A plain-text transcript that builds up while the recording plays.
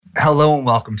Hello and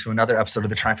welcome to another episode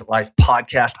of the Triumphant Life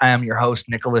podcast. I am your host,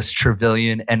 Nicholas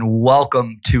Trevelyan, and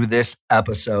welcome to this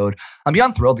episode. I'm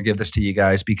beyond thrilled to give this to you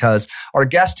guys because our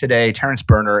guest today, Terrence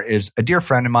Berner, is a dear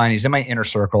friend of mine. He's in my inner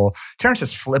circle. Terrence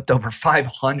has flipped over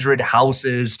 500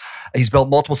 houses. He's built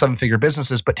multiple seven-figure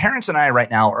businesses, but Terrence and I right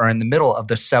now are in the middle of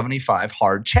the 75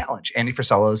 Hard Challenge. Andy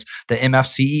Frisella's, the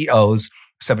MF CEO's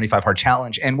 75 Hard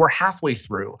Challenge, and we're halfway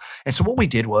through. And so what we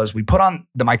did was we put on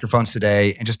the microphones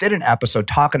today and just did an episode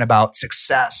talking about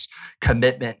success,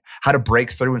 commitment, how to break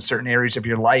through in certain areas of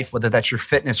your life, whether that's your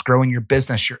fitness, growing your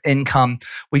business, your income.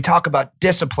 We talk about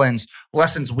disciplines,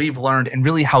 lessons we've learned, and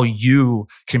really how you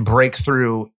can break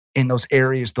through in those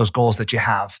areas, those goals that you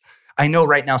have. I know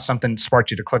right now something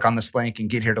sparked you to click on this link and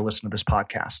get here to listen to this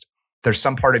podcast. There's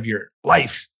some part of your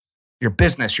life, your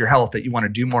business, your health that you want to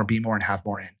do more, be more, and have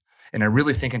more in. And I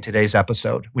really think in today's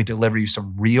episode, we deliver you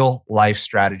some real life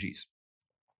strategies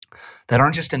that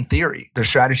aren't just in theory. They're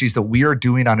strategies that we are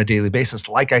doing on a daily basis.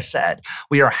 Like I said,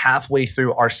 we are halfway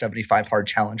through our 75 Hard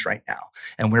Challenge right now.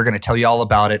 And we're going to tell you all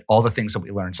about it, all the things that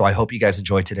we learned. So I hope you guys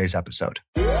enjoy today's episode.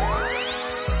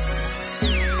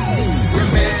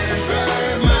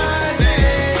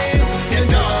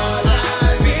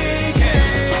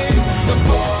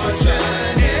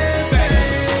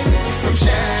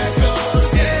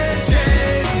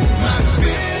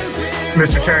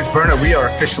 Mr. Terrence Berner, we are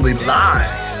officially live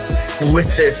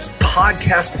with this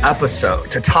podcast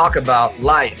episode to talk about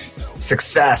life,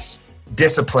 success,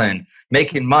 discipline,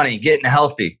 making money, getting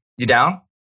healthy. You down?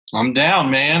 I'm down,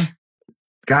 man.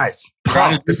 Guys,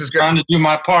 this is good. Trying to do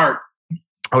my part.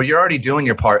 Oh, you're already doing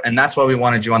your part. And that's why we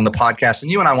wanted you on the podcast.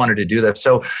 And you and I wanted to do this.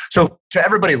 So to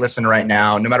everybody listening right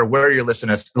now, no matter where you're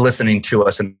listening to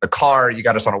us, in the car, you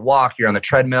got us on a walk, you're on the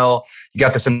treadmill, you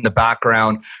got this in the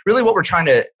background. Really what we're trying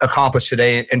to accomplish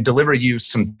today and deliver you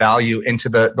some value into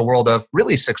the world of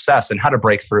really success and how to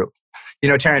break through. You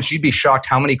know, Terrence, you'd be shocked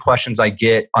how many questions I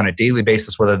get on a daily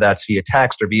basis, whether that's via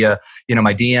text or via,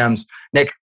 my DMs.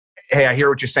 Nick, hey, I hear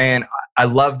what you're saying. I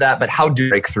love that, but how do you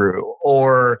break through?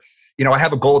 Or I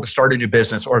have a goal to start a new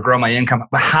business or grow my income.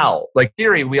 But how? Like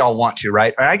theory, we all want to,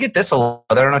 right? And I get this a lot.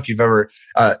 I don't know if you've ever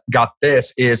got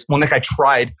this is when I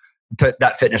tried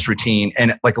that fitness routine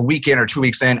and like a week in or 2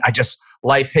 weeks in,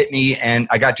 life hit me and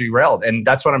I got derailed. And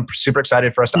that's what I'm super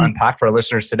excited for us to unpack for our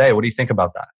listeners today. What do you think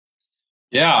about that?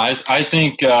 Yeah, I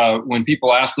think when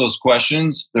people ask those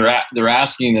questions, they're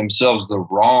asking themselves the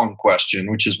wrong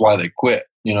question, which is why they quit.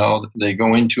 They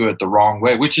go into it the wrong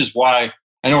way, which is why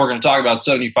I know we're going to talk about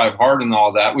 75 Hard and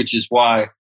all that, which is why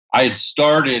I had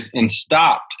started and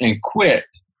stopped and quit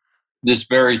this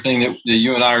very thing that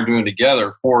you and I are doing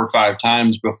together 4 or 5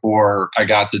 times before I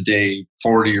got to day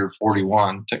 40 or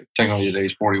 41. Technically,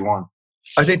 today's 41.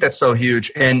 I think that's so huge.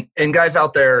 And guys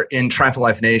out there in Triumphant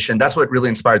Life Nation, that's what really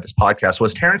inspired this podcast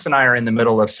was Terrence and I are in the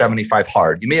middle of 75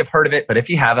 Hard. You may have heard of it, but if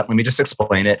you haven't, let me just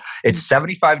explain it. It's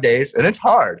 75 days and it's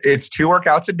hard. It's 2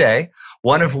 workouts a day,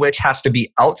 one of which has to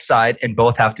be outside and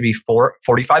both have to be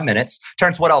 45 minutes.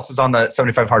 Terrence, what else is on the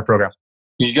 75 Hard program?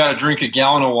 You got to drink a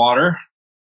gallon of water,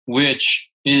 which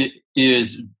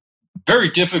is very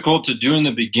difficult to do in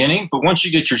the beginning. But once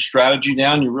you get your strategy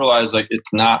down, you realize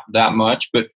it's not that much.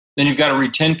 But then you've got to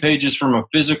read 10 pages from a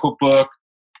physical book,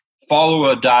 follow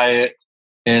a diet,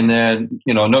 and then,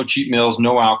 no cheat meals,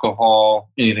 no alcohol,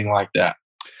 anything like that.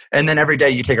 And then every day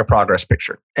you take a progress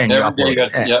picture and every you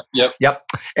upload it. Yep.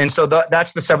 And so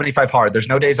that's the 75 Hard. There's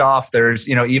no days off. There's,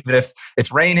 even if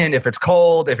it's raining, if it's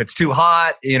cold, if it's too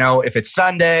hot, if it's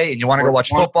Sunday and you want to go watch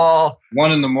football.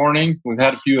 1 a.m. We've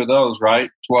had a few of those, right?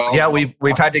 12. Yeah,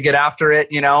 we've had to get after it,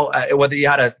 whether you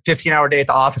had a 15-hour day at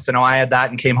the office. I know I had that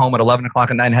and came home at 11 o'clock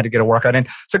at night and had to get a workout in.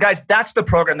 So guys, that's the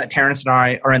program that Terrence and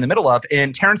I are in the middle of.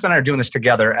 And Terrence and I are doing this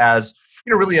together as,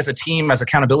 really as a team, as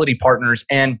accountability partners.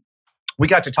 And we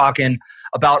got to talking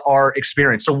about our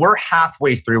experience. So we're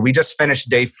halfway through. We just finished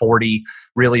day 40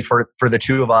 really for the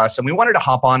two of us. And we wanted to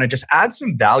hop on and just add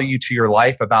some value to your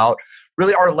life about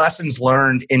really our lessons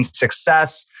learned in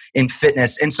success, in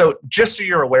fitness. And so just so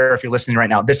you're aware, if you're listening right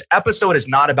now, this episode is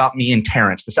not about me and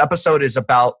Terrence. This episode is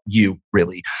about you,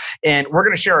 really. And we're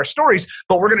going to share our stories,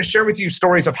 but we're going to share with you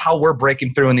stories of how we're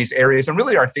breaking through in these areas and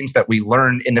really are things that we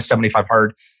learned in the 75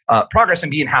 Hard progress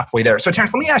and being halfway there. So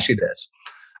Terrence, let me ask you this.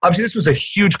 Obviously, this was a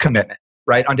huge commitment,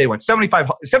 right? On day one, 75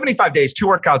 days, 2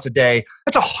 workouts a day.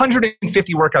 That's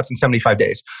 150 workouts in 75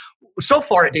 days. So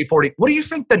far at day 40, what do you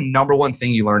think the number one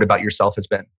thing you learned about yourself has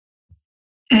been?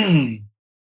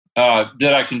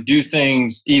 That I can do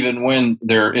things even when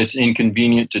it's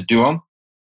inconvenient to do them.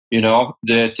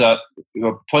 That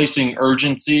placing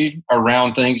urgency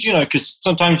around things, because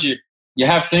sometimes you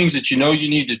have things that you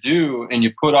need to do and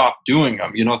you put off doing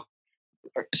them.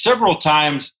 several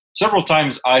times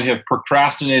I have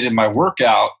procrastinated my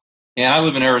workout, and I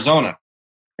live in Arizona.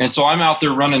 And so I'm out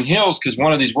there running hills because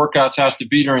one of these workouts has to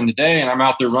be during the day, and I'm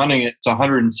out there running it. It's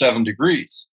 107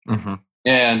 degrees. Mm-hmm.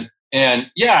 And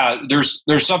yeah, there's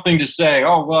something to say,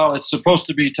 oh, well, it's supposed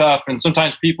to be tough. And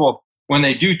sometimes people, when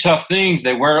they do tough things,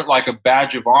 they wear it like a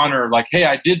badge of honor, like, hey,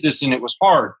 I did this and it was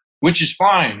hard, which is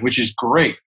fine, which is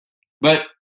great. But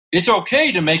it's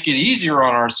okay to make it easier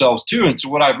on ourselves too. And so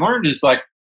what I've learned is like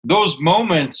those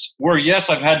moments where, yes,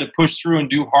 I've had to push through and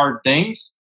do hard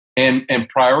things and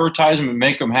prioritize them and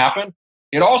make them happen.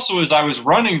 It also is I was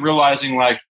running, realizing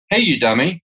like, hey, you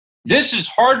dummy, this is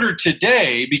harder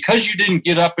today because you didn't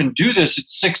get up and do this at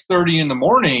 6:30 in the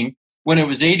morning when it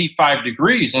was 85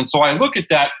 degrees. And so I look at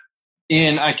that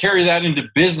and I carry that into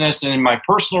business and in my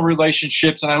personal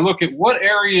relationships. And I look at what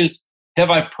areas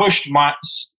have I pushed my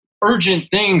urgent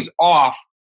things off,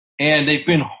 and they've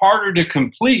been harder to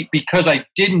complete because I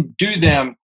didn't do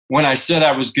them when I said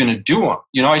I was going to do them.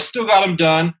 You know, I still got them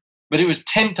done, but it was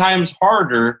 10 times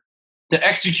harder to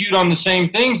execute on the same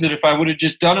things that if I would have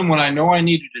just done them when I know I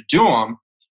needed to do them,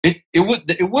 it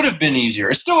would have been easier.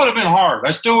 It still would have been hard.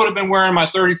 I still would have been wearing my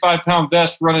 35-pound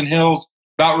vest, running hills,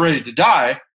 about ready to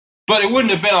die, but it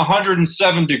wouldn't have been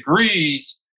 107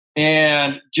 degrees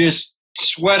and just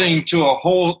sweating to a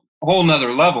whole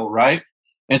nother level, right?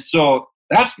 And so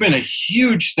that's been a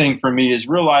huge thing for me, is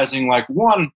realizing like,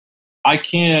 one, I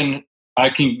can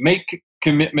make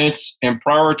commitments and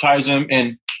prioritize them,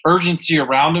 and urgency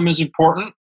around them is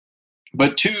important.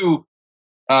 But two,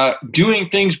 doing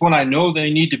things when I know they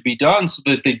need to be done so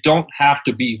that they don't have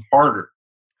to be harder.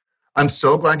 I'm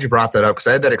so glad you brought that up, because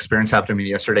I had that experience happen to me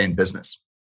yesterday in business.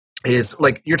 Is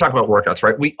like, you're talking about workouts,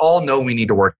 right? We all know we need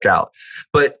to work out,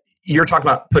 but you're talking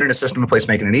about putting a system in place,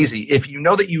 making it easy. If you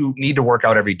know that you need to work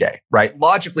out every day, right?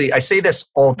 Logically, I say this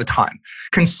all the time.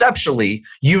 Conceptually,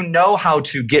 you know how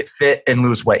to get fit and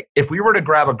lose weight. If we were to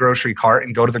grab a grocery cart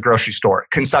and go to the grocery store,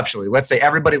 conceptually, let's say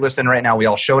everybody listening right now, we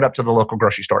all showed up to the local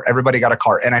grocery store. Everybody got a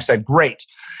cart. And I said, great.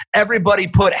 Everybody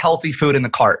put healthy food in the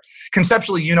cart.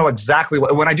 Conceptually, you know exactly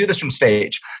what, when I do this from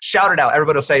stage, shout it out.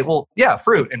 Everybody will say, well, yeah,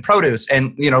 fruit and produce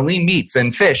and, lean meats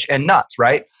and fish and nuts,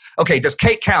 right? Okay, does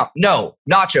cake count? No.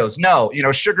 Nachos? No.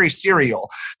 Sugary cereal,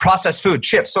 processed food,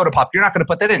 chips, soda pop. You're not going to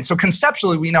put that in. So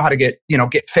conceptually, we know how to get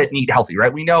fit and eat healthy,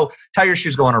 right? We know tie your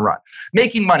shoes, go on a run.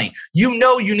 Making money. You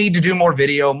need to do more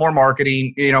video, more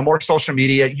marketing, more social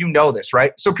media. You know this,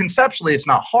 right? So conceptually, it's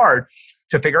not hard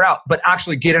to figure out, but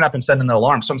actually getting up and setting the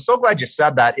alarm. So I'm so glad you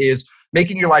said that, is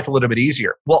making your life a little bit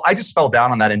easier. Well, I just fell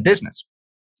down on that in business.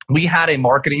 We had a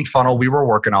marketing funnel we were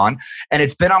working on, and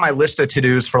it's been on my list of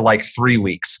to-dos for like 3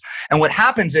 weeks. And what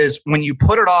happens is when you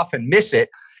put it off and miss it,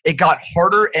 it got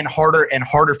harder and harder and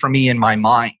harder for me in my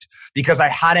mind because I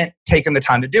hadn't taken the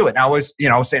time to do it. And I was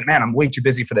saying, man, I'm way too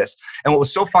busy for this. And what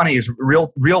was so funny is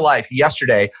real life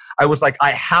yesterday, I was like,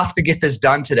 I have to get this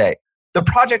done today. The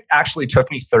project actually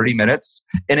took me 30 minutes.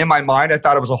 And in my mind, I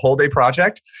thought it was a whole day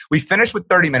project. We finished with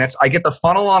 30 minutes. I get the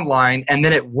funnel online, and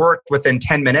then it worked within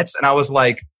 10 minutes. And I was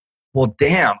like, well,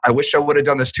 damn, I wish I would have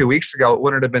done this 2 weeks ago. It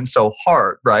wouldn't have been so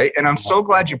hard, right? And I'm so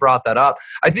glad you brought that up.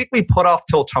 I think we put off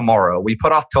till tomorrow. We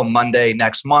put off till Monday,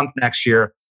 next month, next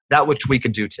year, that which we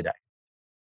could do today.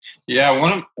 Yeah,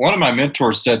 one of my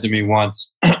mentors said to me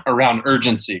once around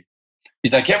urgency,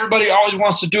 he's like, everybody always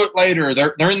wants to do it later.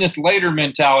 They're in this later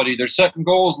mentality. They're setting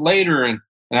goals later. And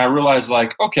I realized,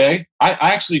 like, okay, I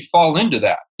actually fall into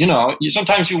that.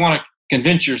 Sometimes you want to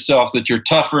convince yourself that you're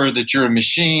tougher, that you're a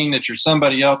machine, that you're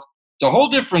somebody else. It's a whole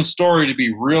different story to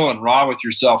be real and raw with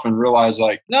yourself and realize,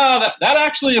 like, no, that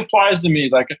actually applies to me.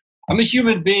 Like, I'm a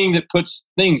human being that puts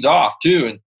things off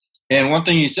too. And one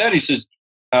thing he says,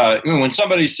 when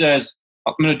somebody says,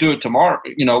 I'm going to do it tomorrow,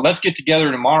 let's get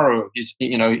together tomorrow.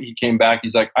 He came back.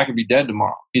 He's like, I could be dead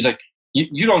tomorrow. He's like,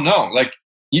 you don't know. Like,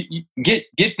 you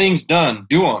get things done,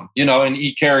 do them, and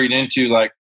he carried into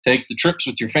like, take the trips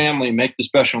with your family, make the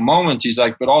special moments. He's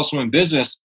like, but also in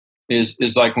business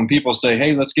is like when people say,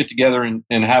 hey, let's get together and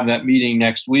have that meeting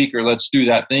next week, or let's do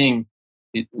that thing.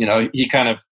 He kind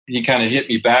of hit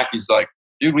me back. He's like,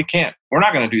 dude, we can't. We're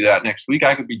not going to do that next week.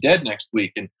 I could be dead next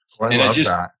week. And I love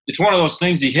that. It's one of those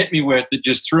things he hit me with that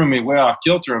just threw me way off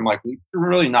kilter. I'm like, we're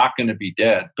really not going to be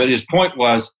dead. But his point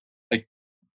was, like,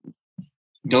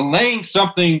 delaying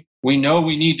something we know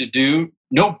we need to do,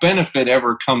 no benefit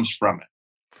ever comes from it.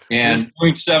 And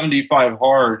doing 75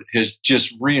 hard has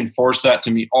just reinforced that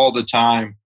to me all the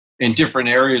time in different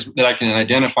areas that I can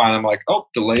identify. And I'm like, oh,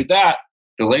 delayed that.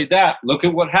 Look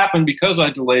at what happened because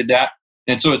I delayed that.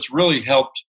 And so it's really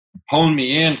helped hone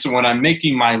me in. So when I'm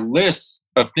making my lists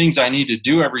of things I need to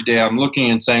do every day, I'm looking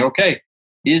and saying, okay,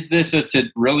 is this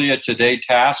really a today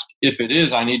task? If it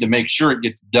is, I need to make sure it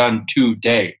gets done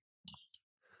today.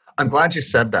 I'm glad you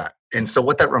said that. And so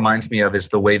what that reminds me of is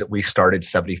the way that we started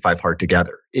 75 Hard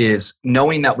together, is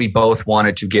knowing that we both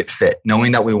wanted to get fit,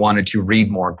 knowing that we wanted to read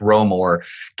more, grow more,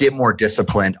 get more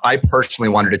disciplined. I personally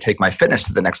wanted to take my fitness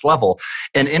to the next level.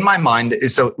 And in my mind,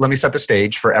 so let me set the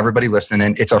stage for everybody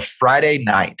listening. It's a Friday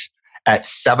night at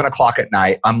 7:00 at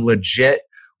night. I'm legit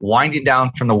winding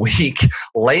down from the week,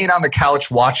 laying on the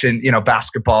couch watching,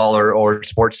 basketball or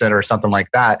Sports Center or something like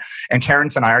that. And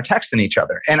Terrence and I are texting each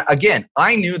other. And again,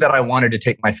 I knew that I wanted to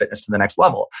take my fitness to the next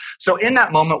level. So in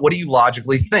that moment, what do you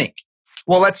logically think?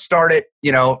 Well, let's start it,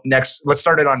 let's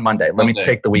start it on Monday. Let me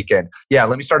take the weekend. Yeah,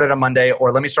 let me start it on Monday,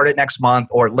 or let me start it next month,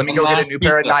 or let me go get a new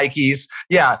pair of Nikes.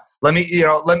 Yeah, let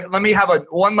me have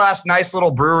one last nice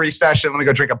little brewery session. Let me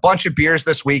go drink a bunch of beers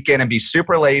this weekend and be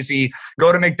super lazy.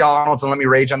 Go to McDonald's and let me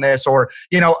rage on this. Or,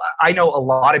 I know a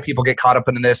lot of people get caught up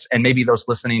in this, and maybe those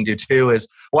listening do too, is,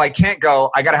 well, I can't go.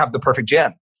 I got to have the perfect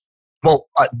gym. Well,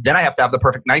 then I have to have the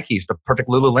perfect Nikes, the perfect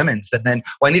Lululemons. And then,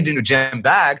 I need a new gym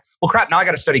bag. Well, crap, now I got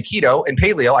to study keto and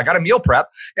paleo. I got to meal prep.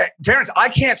 Terrence, I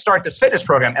can't start this fitness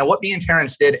program. And what me and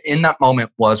Terrence did in that moment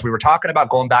was we were talking about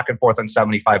going back and forth on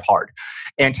 75 Hard.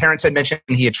 And Terrence had mentioned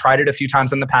he had tried it a few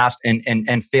times in the past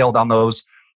and failed on those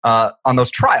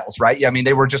trials, right? Yeah, I mean,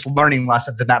 they were just learning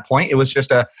lessons at that point. It was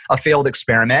just a failed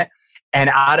experiment.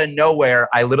 And out of nowhere,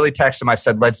 I literally texted him. I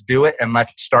said, let's do it. And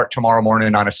let's start tomorrow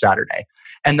morning on a Saturday.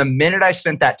 And the minute I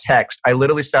sent that text, I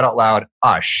literally said out loud,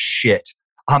 shit,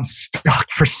 I'm stuck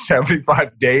for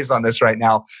 75 days on this right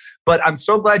now. But I'm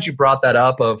so glad you brought that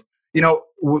up of,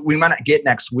 we might not get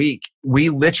next week. We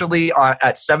literally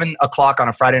at 7:00 on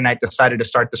a Friday night decided to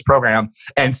start this program.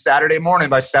 And Saturday morning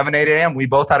by 8 a.m., we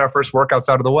both had our first workouts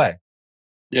out of the way.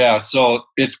 Yeah, so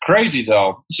it's crazy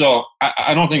though. So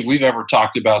I don't think we've ever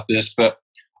talked about this, but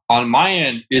on my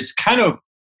end, it's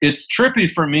trippy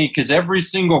for me because every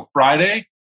single Friday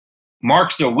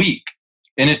marks a week.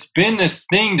 And it's been this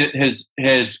thing that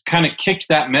has kind of kicked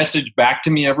that message back to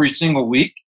me every single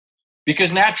week,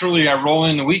 because naturally I roll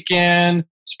in the weekend,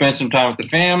 spend some time with the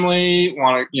family,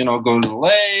 want to, go to the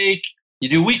lake, you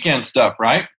do weekend stuff,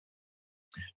 right?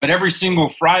 But every single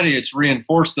Friday, it's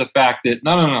reinforced the fact that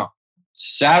no.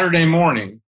 Saturday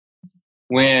morning,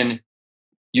 when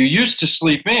you used to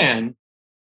sleep in,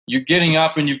 you're getting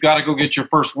up and you've got to go get your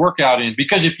first workout in.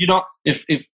 Because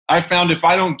if I found if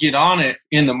I don't get on it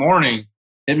in the morning,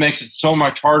 it makes it so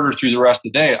much harder through the rest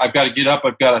of the day. I've got to get up.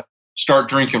 I've got to start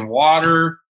drinking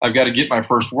water. I've got to get my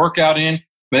first workout in.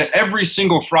 But every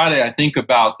single Friday, I think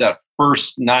about that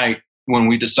first night when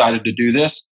we decided to do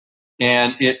this.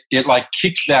 And it like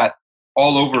kicks that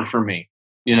all over for me.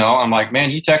 I'm like, man,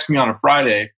 he texted me on a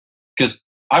Friday, because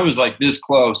I was like this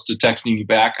close to texting you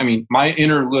back. I mean, my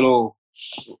inner little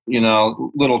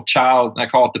child, I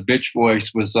call it the bitch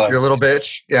voice, was like, your little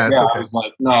bitch. Yeah, it's okay. I was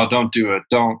like, no, don't do it.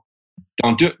 Don't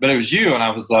do it. But it was you. And I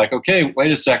was like, okay,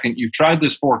 wait a second. You've tried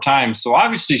this 4 times. So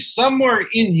obviously somewhere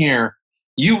in here,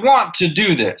 you want to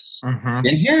do this. Mm-hmm.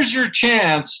 And here's your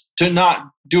chance to not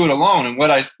do it alone. And what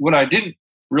I didn't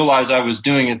realize I was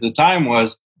doing at the time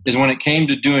is when it came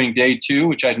to doing day 2,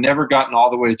 which I'd never gotten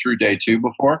all the way through day 2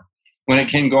 before. When it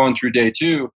came going through day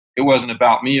 2, it wasn't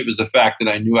about me. It was the fact that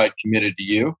I knew I'd committed to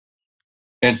you.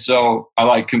 And so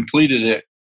I completed it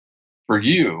for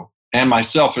you and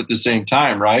myself at the same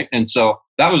time, right? And so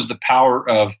that was the power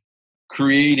of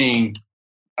creating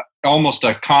almost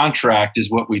a contract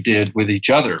is what we did with each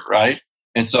other, right?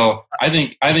 And so I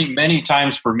think many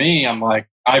times for me, I'm like,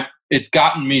 it's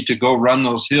gotten me to go run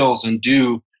those hills and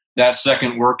do that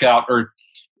second workout, or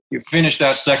finish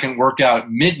that second workout at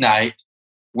midnight,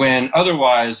 when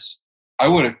otherwise I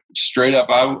would have straight up,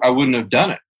 I wouldn't have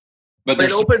done it. But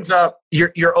it opens up,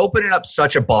 you're opening up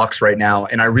such a box right now.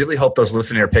 And I really hope those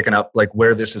listening are picking up like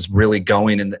where this is really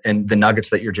going and the nuggets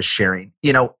that you're just sharing.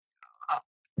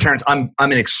 Terrence, I'm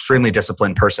an extremely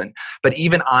disciplined person, but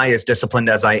even I, as disciplined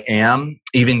as I am,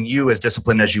 even you as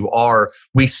disciplined as you are,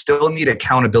 we still need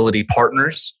accountability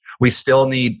partners. We still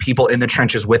need people in the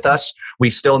trenches with us. We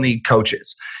still need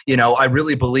coaches. I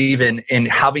really believe in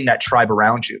having that tribe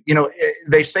around you.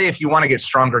 They say if you want to get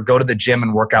stronger, go to the gym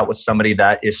and work out with somebody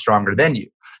that is stronger than you.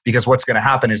 Because what's going to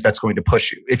happen is that's going to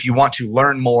push you. If you want to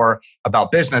learn more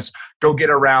about business, go get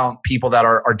around people that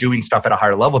are doing stuff at a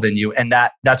higher level than you. And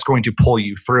that's going to pull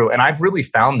you through. And I've really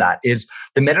found that is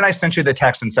the minute I sent you the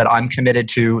text and said, I'm committed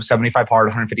to 75 hard,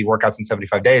 150 workouts in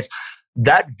 75 days,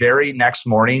 that very next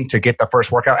morning to get the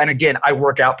first workout. And again, I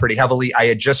work out pretty heavily. I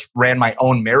had just ran my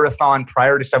own marathon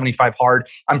prior to 75 hard.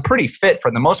 I'm pretty fit for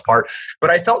the most part, but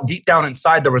I felt deep down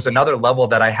inside there was another level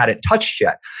that I hadn't touched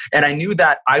yet. And I knew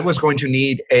that I was going to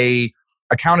need a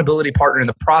accountability partner in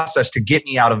the process to get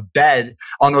me out of bed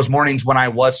on those mornings when I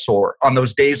was sore, on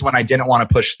those days when I didn't want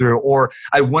to push through, or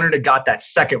I wouldn't have got that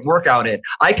second workout in.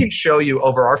 I can show you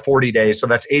over our 40 days, so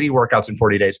that's 80 workouts in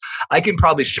 40 days, I can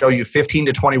probably show you 15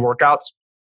 to 20 workouts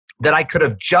that I could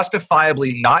have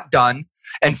justifiably not done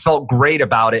and felt great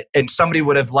about it. And somebody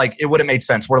would have it would have made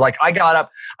sense. Where I got up,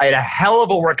 I had a hell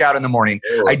of a workout in the morning.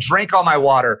 I drank all my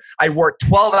water. I worked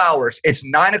 12 hours. It's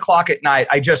 9:00 at night.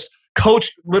 I just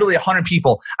coached literally 100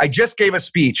 people. I just gave a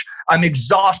speech. I'm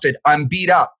exhausted. I'm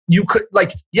beat up. You could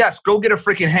yes, go get a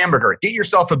freaking hamburger, get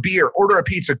yourself a beer, order a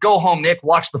pizza, go home, Nick,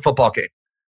 watch the football game.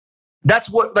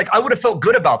 That's what, I would have felt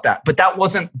good about that, but that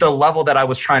wasn't the level that I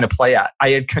was trying to play at.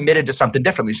 I had committed to something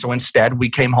differently. So instead, we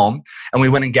came home and we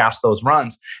went and gassed those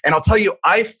runs. And I'll tell you,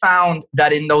 I found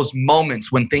that in those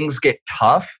moments when things get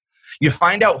tough, you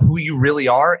find out who you really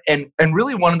are. And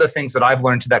really one of the things that I've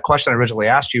learned to that question I originally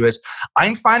asked you is,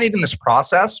 I'm finding in this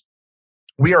process,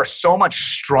 we are so much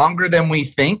stronger than we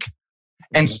think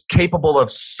and capable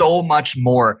of so much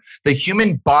more. The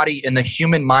human body and the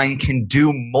human mind can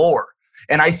do more.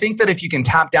 And I think that if you can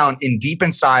tap down in deep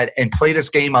inside and play this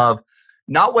game of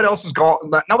not what else is going,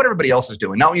 not what everybody else is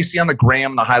doing, not what you see on the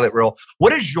gram, the highlight reel,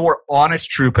 what is your honest,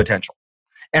 true potential?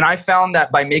 And I found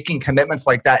that by making commitments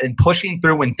like that and pushing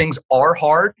through when things are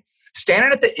hard,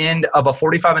 standing at the end of a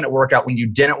 45-minute workout when you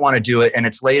didn't want to do it and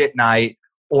it's late at night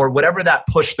or whatever that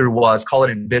push through was, call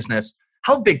it in business,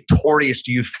 how victorious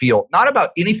do you feel? Not about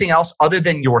anything else other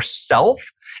than yourself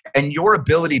and your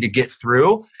ability to get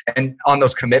through and on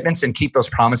those commitments and keep those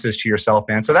promises to yourself,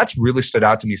 man. So that's really stood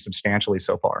out to me substantially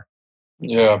so far.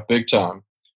 Yeah, big time.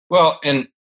 Well, and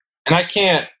I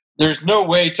can't, there's no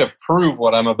way to prove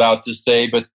what I'm about to say,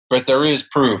 but there is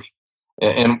proof.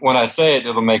 And when I say it,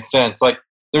 it'll make sense.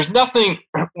 There's nothing,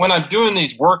 when I'm doing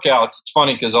these workouts, it's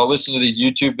funny because I'll listen to these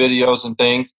YouTube videos and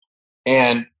things,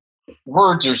 and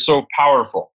words are so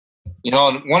powerful. In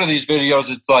one of these videos,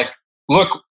 it's look,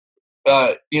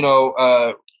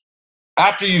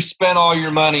 after you've spent all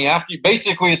your money, after you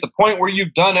basically at the point where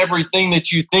you've done everything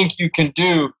that you think you can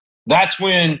do, that's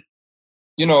when,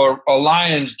 a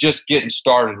lion's just getting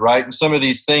started, right? And some of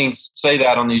these things say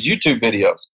that on these YouTube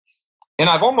videos. And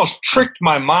I've almost tricked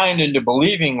my mind into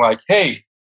believing hey,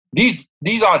 these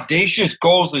audacious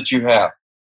goals that you have,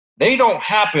 they don't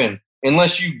happen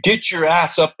unless you get your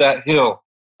ass up that hill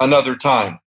another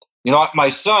time. My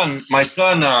son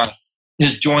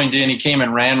has joined in. He came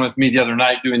and ran with me the other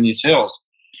night doing these hills.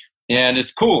 And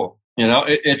it's cool.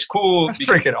 It's cool. That's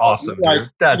freaking awesome, dude.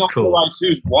 That's cool. Realize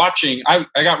who's watching. I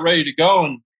got ready to go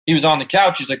and he was on the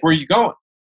couch. He's like, where are you going?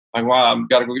 I'm like, well, I've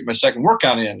got to go get my second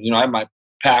workout in. I have my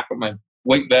pack with my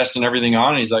weight vest and everything on.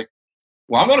 And he's like,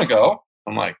 well, I'm going to go.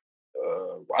 I'm like,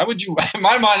 why would you, in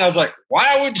my mind, I was like,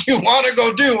 why would you want to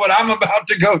go do what I'm about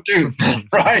to go do?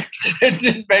 Right? It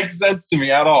didn't make sense to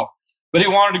me at all. But he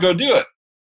wanted to go do it.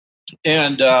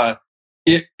 And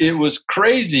it was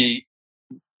crazy.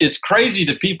 It's crazy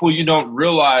the people you don't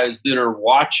realize that are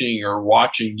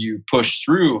watching you push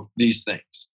through these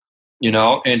things,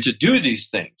 and to do these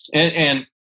things. And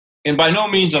by no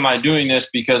means am I doing this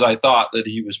because I thought that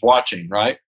he was watching,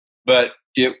 right? But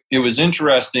it was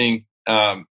interesting,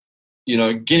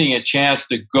 getting a chance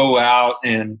to go out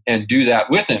and do that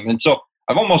with him. And so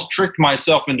I've almost tricked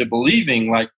myself into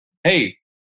believing hey,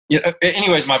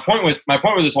 anyways, my point with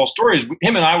this whole story is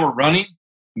him and I were running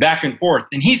back and forth,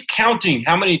 and he's counting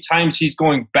how many times he's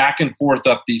going back and forth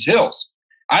up these hills.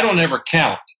 I don't ever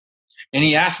count. And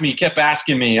he kept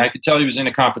asking me, I could tell he was in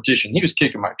a competition. He was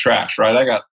kicking my trash, right? I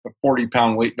got a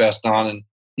 40-pound weight vest on, and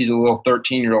he's a little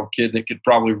 13-year-old kid that could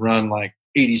probably run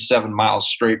 87 miles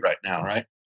straight right now, right?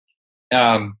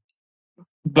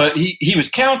 But he was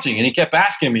counting, and he kept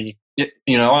asking me,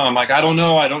 and I'm like, I don't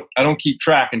know. I don't keep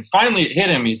track. And finally it hit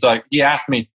him. He asked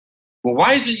me, well,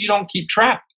 why is it you don't keep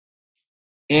track?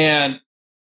 And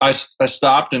I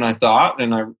stopped and I thought,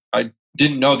 and I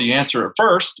didn't know the answer at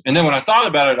first. And then when I thought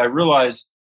about it, I realized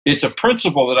it's a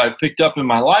principle that I picked up in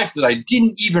my life that I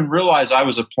didn't even realize I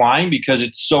was applying because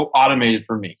it's so automated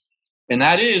for me. And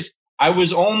that is, I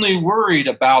was only worried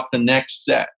about the next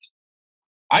set.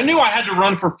 I knew I had to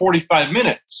run for 45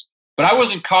 minutes, but I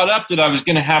wasn't caught up that I was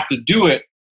going to have to do it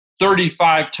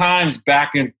 35 times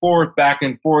back and forth, back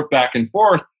and forth, back and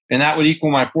forth, and that would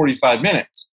equal my 45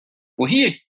 minutes. Well,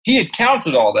 he had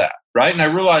counted all that, right? And I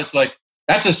realized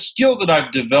that's a skill that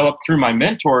I've developed through my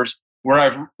mentors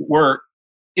where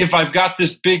if I've got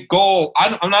this big goal,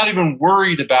 I'm not even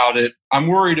worried about it. I'm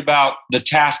worried about the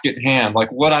task at hand,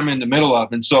 what I'm in the middle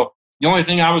of. And so the only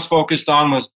thing I was focused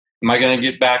on was, am I going to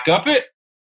get back up it?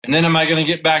 And then am I going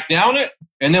to get back down it?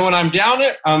 And then when I'm down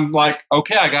it, I'm like,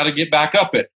 okay, I got to get back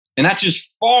up it. And that's as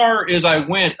far as I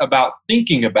went about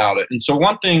thinking about it. And so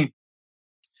one thing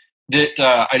that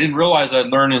I didn't realize I'd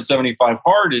learned in 75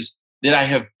 Hard is that I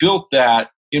have built that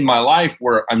in my life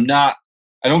where I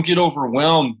don't get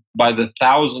overwhelmed by the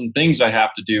 1,000 things I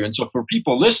have to do. And so for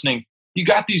people listening, you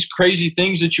got these crazy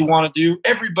things that you want to do.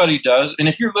 Everybody does. And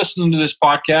if you're listening to this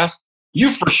podcast,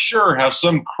 you for sure have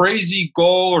some crazy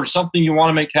goal or something you want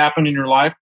to make happen in your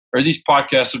life, or these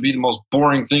podcasts would be the most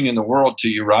boring thing in the world to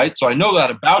you, right? So I know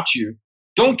that about you.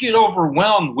 Don't get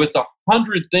overwhelmed with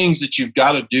 100 things that you've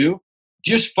got to do.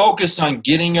 Just focus on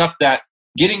getting up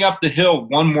the hill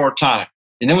one more time.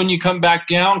 And then when you come back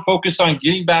down, focus on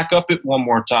getting back up it one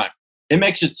more time. It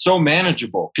makes it so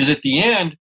manageable because at the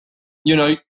end,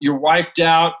 you're wiped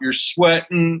out, you're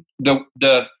sweating.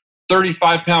 The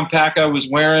 35-pound pack I was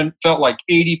wearing felt like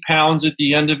 80 pounds at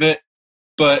the end of it.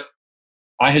 But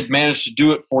I had managed to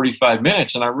do it 45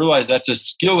 minutes, and I realized that's a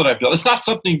skill that I built. It's not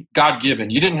something God-given.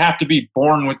 You didn't have to be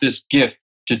born with this gift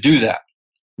to do that.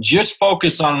 Just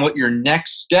focus on what your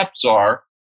next steps are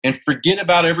and forget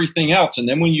about everything else. And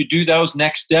then when you do those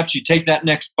next steps, you take that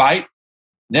next bite,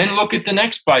 then look at the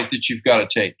next bite that you've got to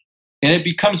take. And it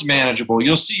becomes manageable.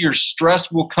 You'll see your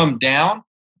stress will come down.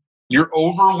 Your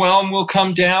overwhelm will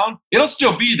come down. It'll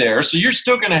still be there. So you're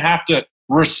still going to have to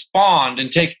respond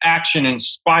and take action in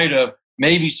spite of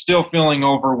maybe still feeling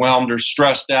overwhelmed or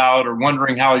stressed out or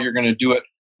wondering how you're going to do it.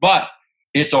 But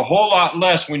it's a whole lot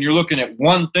less when you're looking at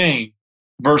one thing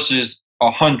versus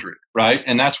 100, right?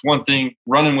 And that's one thing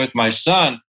running with my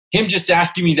son, him just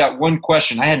asking me that one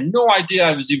question. I had no idea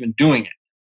I was even doing it.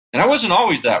 And I wasn't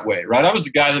always that way, right? I was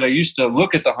the guy that I used to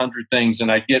look at the 100 things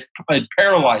and it'd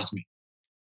paralyze me.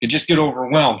 I'd just get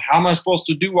overwhelmed. How am I supposed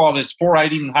to do all this before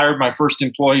I'd even hired my first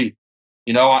employee?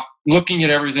 Looking at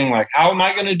everything like, how am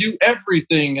I going to do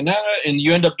everything? And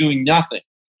you end up doing nothing.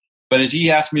 But as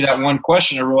he asked me that one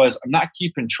question, I realized I'm not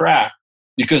keeping track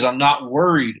because I'm not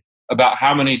worried about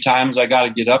how many times I got to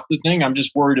get up the thing. I'm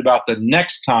just worried about the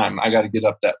next time I got to get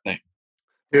up that thing.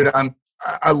 Dude,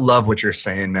 I love what you're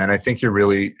saying, man. I think you're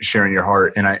really sharing your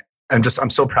heart. And I'm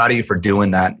so proud of you for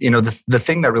doing that. The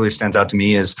thing that really stands out to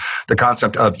me is the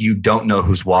concept of you don't know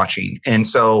who's watching. And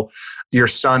so your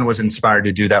son was inspired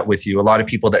to do that with you. A lot of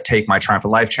people that take my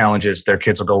Triumphant Life challenges, their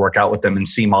kids will go work out with them and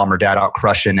see mom or dad out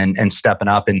crushing and stepping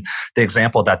up. And the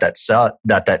example that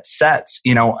sets,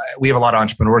 we have a lot of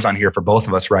entrepreneurs on here for both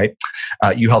of us, right?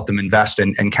 You help them invest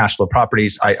in cash flow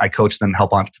properties. I coach them,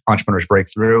 help entrepreneurs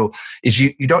break through. Is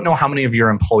you don't know how many of your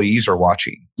employees are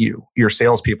watching you. Your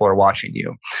salespeople are watching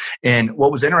you. And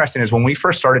what was interesting is when we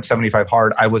first started 75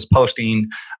 Hard, I was posting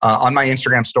on my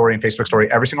Instagram story and Facebook story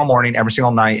every single morning, every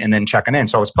single night, and then checking in.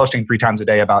 So I was posting 3 times a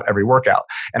day about every workout.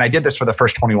 And I did this for the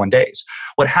first 21 days.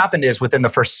 What happened is within the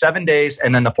first 7 days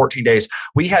and then the 14 days,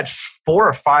 we had 4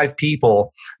 or 5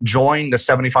 people join the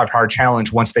 75 Hard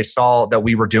Challenge once they saw that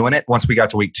we were doing it, once we got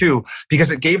to week 2,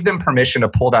 because it gave them permission to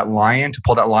pull that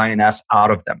lioness out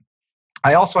of them.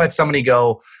 I also had somebody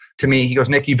go to me, he goes,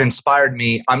 Nick, you've inspired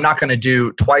me. I'm not going to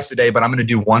do twice a day, but I'm going to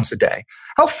do once a day.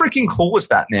 How freaking cool was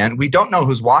that, man? We don't know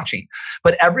who's watching.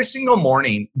 But every single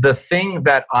morning, the thing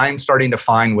that I'm starting to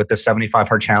find with the 75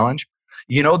 Hard Challenge,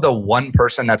 the one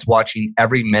person that's watching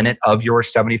every minute of your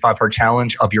 75 Hard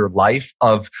Challenge, of your life,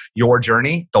 of your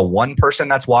journey, the one person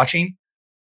that's watching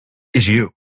is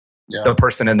you. Yeah. The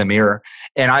person in the mirror.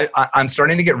 And I'm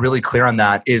starting to get really clear on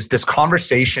that, is this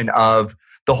conversation of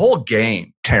the whole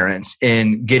game, Terrence,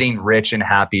 in getting rich and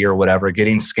happy or whatever,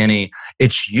 getting skinny.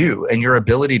 It's you and your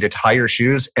ability to tie your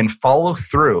shoes and follow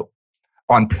through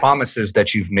on promises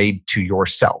that you've made to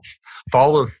yourself.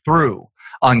 Follow through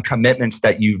on commitments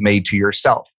that you've made to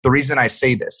yourself. The reason I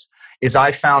say this is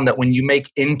I found that when you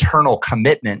make internal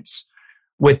commitments,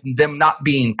 with them not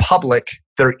being public,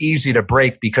 they're easy to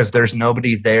break because there's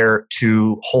nobody there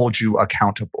to hold you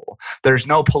accountable. There's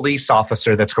no police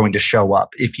officer that's going to show up.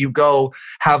 If you go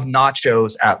have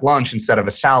nachos at lunch instead of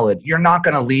a salad, you're not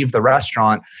going to leave the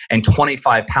restaurant and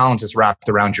 25 pounds is wrapped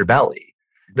around your belly.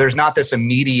 There's not this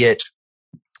immediate,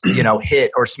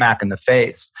 hit or smack in the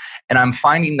face. And I'm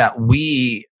finding that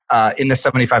we, in the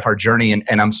 75 Hard journey, and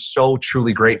I'm so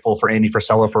truly grateful for Andy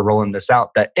Frisella for rolling this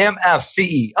out, that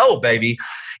MFCEO, baby,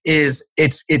 is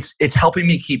it's helping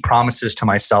me keep promises to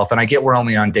myself. And I get we're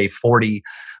only on day 40,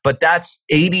 but that's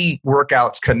 80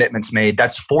 workouts commitments made.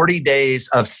 That's 40 days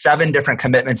of 7 different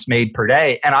commitments made per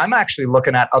day. And I'm actually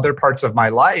looking at other parts of my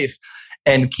life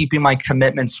and keeping my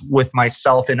commitments with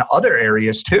myself in other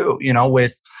areas too,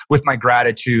 with my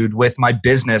gratitude, with my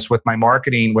business, with my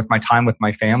marketing, with my time with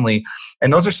my family.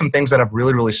 And those are some things that have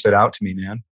really, really stood out to me,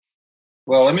 man.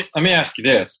 Well, let me ask you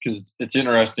this, because it's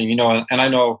interesting, and I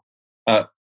know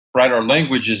right? Our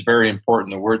language is very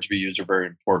important. The words we use are very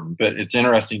important, but it's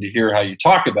interesting to hear how you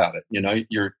talk about it.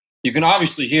 You can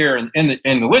obviously hear, and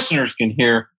the listeners can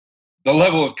hear the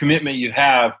level of commitment you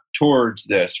have towards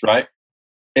this, right?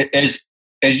 As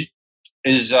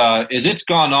it's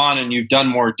gone on and you've done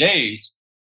more days,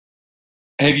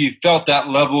 have you felt that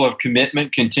level of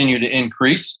commitment continue to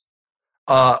increase?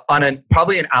 On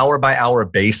probably an hour by hour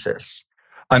basis.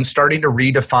 I'm starting to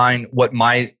redefine what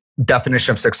my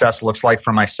definition of success looks like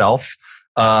for myself,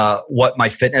 what my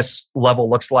fitness level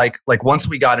looks like. Like once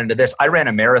we got into this, I ran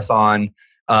a marathon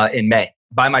in May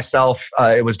by myself.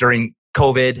 It was during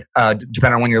COVID,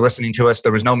 depending on when you're listening to us,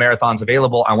 there was no marathons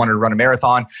available. I wanted to run a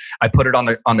marathon. I put it on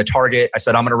the target. I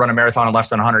said, I'm going to run a marathon in less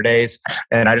than 100 days.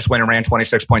 And I just went and ran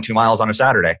 26.2 miles on a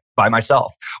Saturday by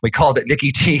myself. We called it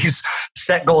Nikki T's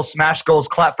Set Goals, Smash Goals,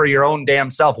 Clap for Your Own Damn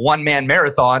Self, one-man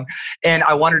marathon. And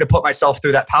I wanted to put myself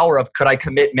through that power of, could I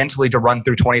commit mentally to run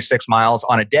through 26 miles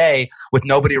on a day with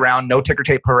nobody around, no ticker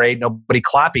tape parade, nobody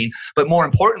clapping. But more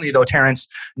importantly though, Terrence,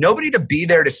 nobody to be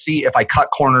there to see if I cut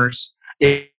corners,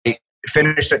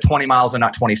 finished at 20 miles and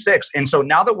not 26. And so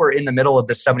now that we're in the middle of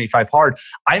this 75 hard,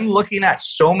 I'm looking at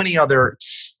so many other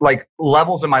like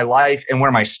levels in my life and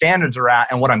where my standards are at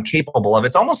and what I'm capable of.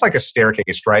 It's almost like a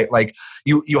staircase, right? Like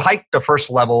you hike the first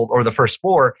level or the first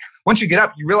floor. Once you get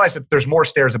up, you realize that there's more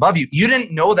stairs above you. You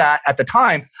didn't know that at the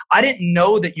time. I didn't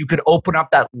know that you could open up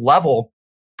that level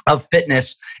of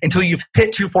fitness until you've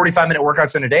hit 2 45-minute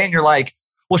workouts in a day and you're like,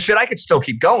 well, shit, I could still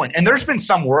keep going. And there's been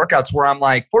some workouts where I'm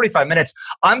like, 45 minutes,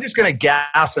 I'm just going to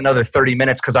gas another 30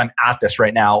 minutes because I'm at this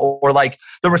right now. Or like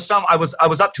there was some, I was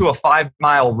up to a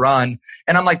 5-mile run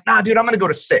and I'm like, nah, dude, I'm going to go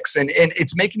to 6. And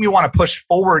it's making me want to push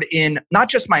forward in not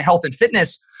just my health and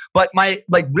fitness, but my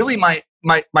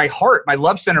heart, my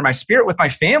love center, my spirit with my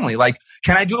family. Like,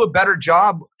 can I do a better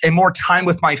job and more time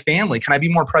with my family? Can I be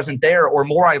more present there, or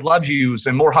more I love yous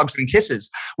and more hugs and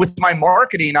kisses? With my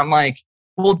marketing, I'm like,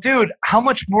 well, dude, how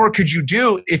much more could you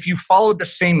do if you followed the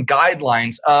same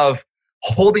guidelines of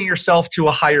holding yourself to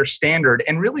a higher standard?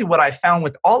 And really what I found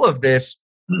with all of this,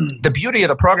 the beauty of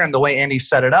the program, the way Andy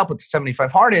set it up with the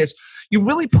 75 Hard is you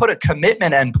really put a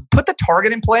commitment and put the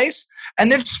target in place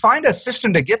and then just find a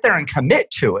system to get there and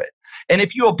commit to it. And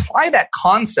if you apply that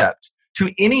concept to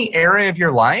any area of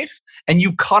your life and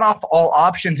you cut off all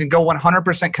options and go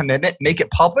 100% commitment, make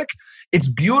it public, it's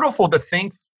beautiful to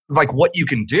think like what you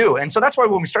can do. And so that's why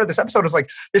when we started this episode, it's like,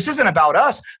 this isn't about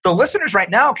us. The listeners right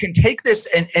now can take this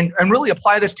and really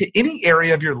apply this to any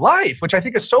area of your life, which I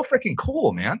think is so freaking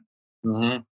cool, man.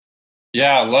 Mm-hmm.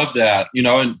 Yeah, I love that.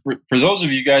 And for those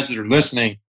of you guys that are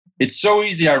listening, it's so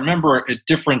easy. I remember at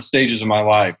different stages of my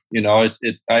life, I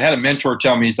had a mentor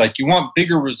tell me, he's like, you want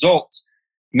bigger results,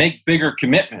 make bigger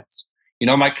commitments.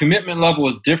 My commitment level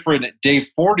is different at day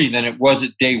 40 than it was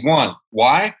at day 1.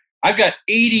 Why? I've got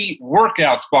 80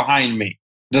 workouts behind me.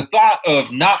 The thought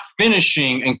of not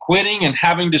finishing and quitting and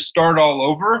having to start all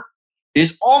over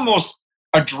is almost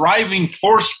a driving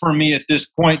force for me at this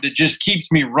point that just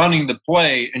keeps me running the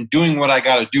play and doing what I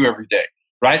got to do every day,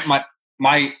 right?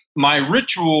 My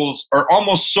rituals are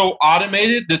almost so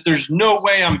automated that there's no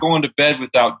way I'm going to bed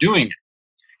without doing it.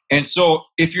 And so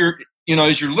if you're,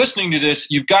 as you're listening to this,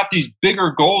 you've got these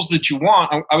bigger goals that you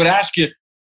want, I would ask you,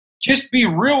 just be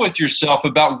real with yourself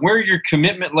about where your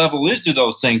commitment level is to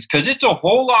those things, because it's a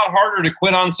whole lot harder to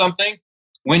quit on something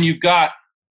when you've got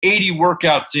 80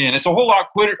 workouts in. It's a whole lot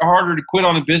harder to quit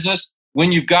on a business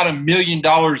when you've got $1 million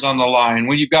on the line,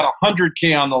 when you've got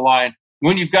 $100K on the line,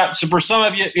 when you've got, so for some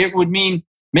of you, it would mean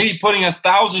maybe putting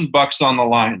 $1,000 on the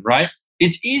line, right?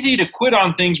 It's easy to quit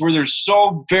on things where there's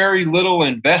so very little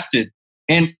invested.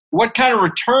 And what kind of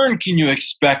return can you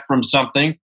expect from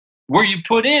something where you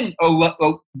put in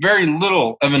a very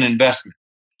little of an investment,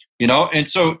 And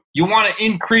so you want to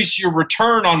increase your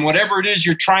return on whatever it is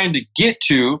you're trying to get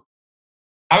to.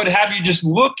 I would have you just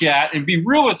look at and be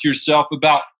real with yourself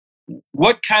about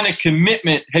what kind of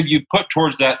commitment have you put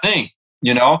towards that thing,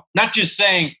 Not just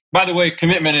saying, by the way,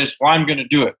 commitment is, well, I'm going to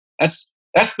do it.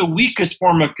 That's the weakest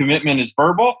form of commitment is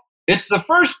verbal. It's the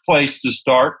first place to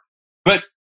start, but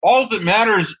all that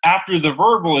matters after the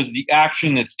verbal is the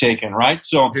action that's taken, right?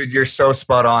 So, dude, you're so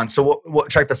spot on. So,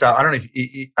 check this out. I don't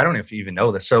know if you even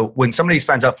know this. So, when somebody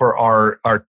signs up for our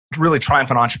really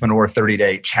Triumphant Entrepreneur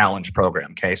 30-day challenge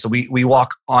program, okay? So, we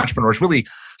walk entrepreneurs, really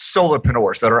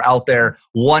solopreneurs that are out there,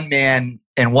 one man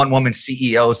and one woman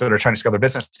CEOs that are trying to scale their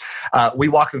business. We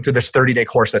walk them through this 30-day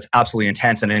course that's absolutely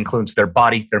intense, and it includes their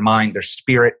body, their mind, their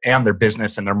spirit, and their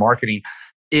business and their marketing.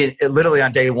 It literally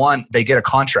on day 1, they get a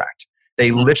contract. They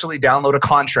literally download a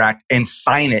contract and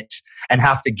sign it. and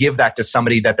have to give that to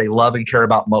somebody that they love and care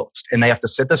about most. And they have to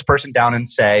sit this person down and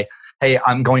say, hey,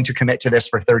 I'm going to commit to this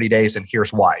for 30 days and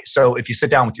here's why. So if you sit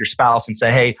down with your spouse and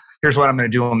say, hey, here's what I'm going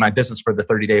to do in my business for the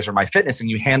 30 days or my fitness, and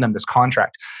you hand them this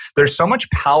contract, there's so much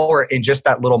power in just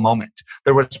that little moment.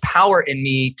 There was power in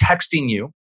me texting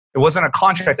you. It wasn't a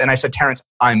contract. And I said, Terrence,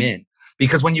 I'm in.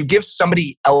 Because when you give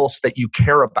somebody else that you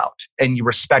care about and you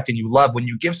respect and you love, when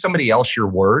you give somebody else your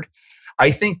word,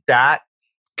 I think that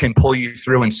can pull you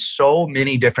through in so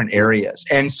many different areas.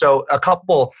 And so a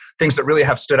couple things that really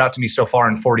have stood out to me so far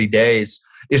in 40 days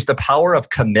is the power of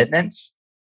commitments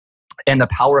and the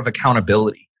power of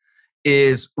accountability.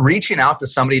 Is reaching out to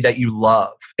somebody that you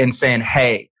love and saying,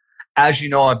 hey, as you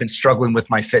know, I've been struggling with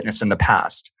my fitness in the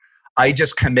past. I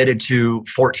just committed to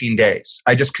 14 days.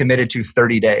 I just committed to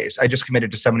 30 days. I just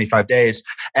committed to 75 days.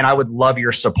 And I would love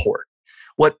your support.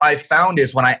 What I found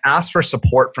is when I asked for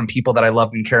support from people that I love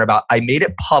and care about, I made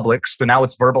it public. So now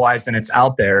it's verbalized and it's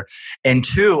out there. And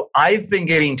two, I've been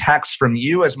getting texts from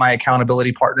you as my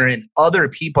accountability partner and other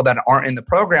people that aren't in the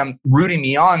program rooting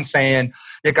me on saying,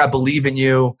 Nick, I believe in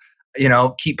you.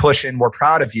 Keep pushing. We're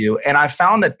proud of you. And I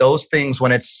found that those things,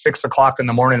 when it's 6 o'clock in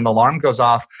the morning and the alarm goes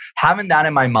off, having that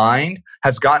in my mind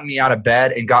has gotten me out of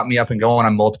bed and got me up and going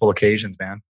on multiple occasions,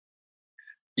 man.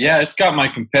 Yeah, it's got my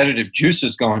competitive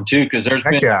juices going too. Because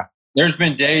there's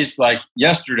been days like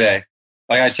yesterday,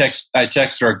 like I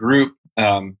text our group.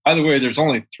 By the way, there's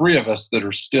only 3 of us that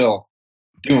are still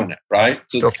doing it, right?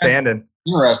 So still standing.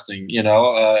 Interesting,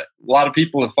 a lot of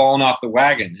people have fallen off the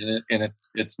wagon, and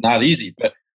it's not easy,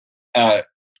 but. I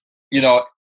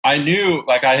knew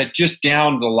like I had just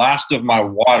downed the last of my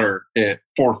water at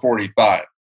 4:45.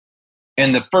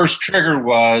 And the first trigger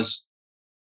was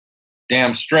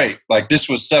damn straight. Like this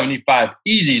was 75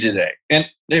 easy today. And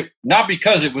not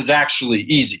because it was actually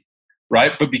easy,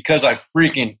 right? But because I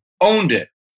freaking owned it.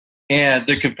 And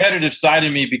the competitive side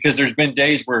of me, because there's been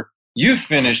days where you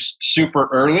finished super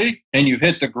early and you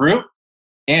hit the group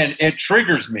and it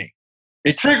triggers me.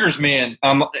 And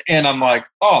I'm like,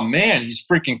 oh man, he's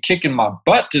freaking kicking my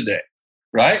butt today,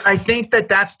 right? I think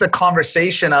that's the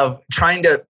conversation of trying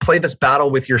to play this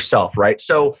battle with yourself, right?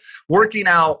 So working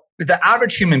out, the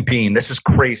average human being, this is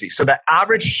crazy. So the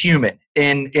average human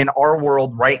in our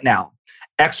world right now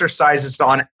exercises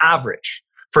on average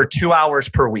for 2 hours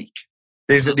per week.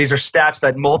 These are stats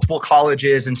that multiple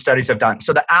colleges and studies have done.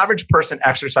 So the average person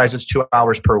exercises 2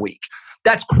 hours per week.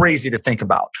 That's crazy to think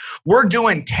about. We're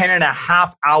doing 10 and a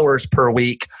half hours per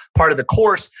week, part of the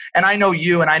course. And I know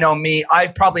you and I know me, I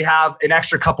probably have an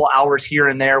extra couple hours here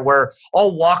and there where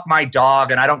I'll walk my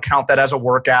dog and I don't count that as a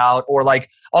workout, or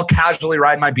like I'll casually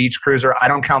ride my beach cruiser. I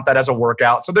don't count that as a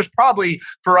workout. So there's probably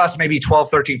for us maybe 12,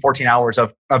 13, 14 hours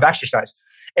of exercise.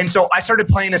 And so I started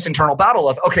playing this internal battle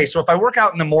of, okay, so if I work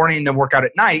out in the morning, then work out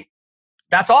at night,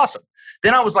 that's awesome.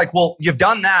 Then I was like, well, you've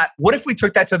done that. What if we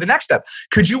took that to the next step?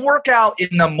 Could you work out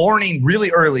in the morning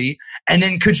really early? And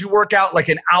then could you work out like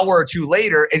an hour or two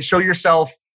later and show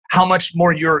yourself how much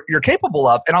more you're capable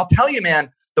of? And I'll tell you, man,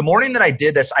 the morning that I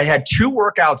did this, I had 2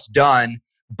 workouts done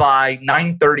by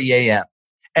 9:30 a.m.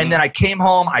 And then I came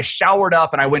home, I showered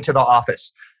up, and I went to the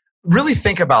office. Really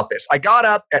think about this. I got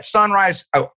up at sunrise.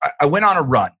 I went on a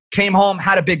run, came home,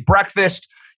 had a big breakfast.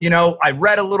 I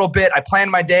read a little bit. I planned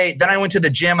my day. Then I went to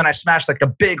the gym and I smashed like a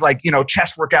big,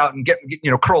 chest workout and get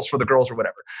curls for the girls or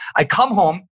whatever. I come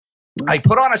home, I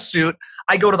put on a suit,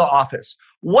 I go to the office.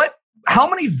 How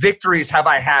many victories have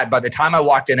I had by the time I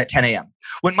walked in at 10 a.m.?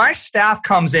 When my staff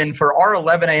comes in for our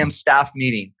 11 a.m. staff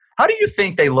meeting, how do you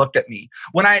think they looked at me?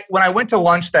 When I went to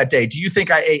lunch that day, do you think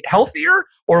I ate healthier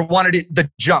or wanted the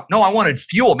junk? No, I wanted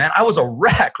fuel, man. I was a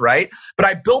wreck, right? But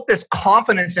I built this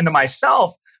confidence into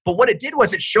myself. But what it did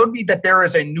was it showed me that there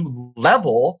is a new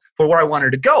level for where I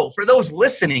wanted to go. For those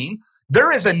listening,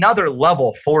 there is another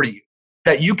level for you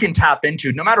that you can tap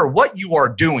into no matter what you are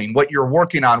doing, what you're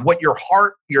working on, what your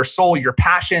heart, your soul, your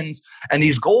passions, and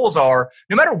these goals are,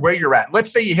 no matter where you're at.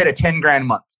 Let's say you hit a 10 grand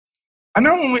month. I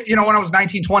remember when I was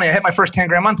 19, 20, I hit my first 10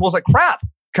 grand month. I was like, crap,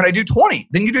 can I do 20?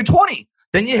 Then you do 20.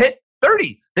 Then you hit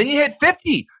 30. Then you hit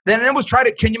 50. Then it was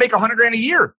can you make 100 grand a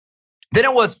year? Then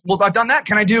it was, well, I've done that.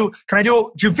 Can I do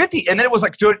 250? And then it was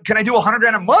like, can I do 100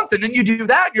 grand a month? And then you do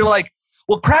that. You're like,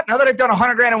 well, crap, now that I've done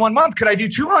 100 grand in 1 month, could I do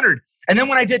 200? And then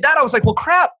when I did that, I was like, well,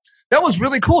 crap, that was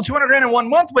really cool. 200 grand in 1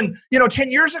 month when,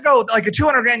 10 years ago, like a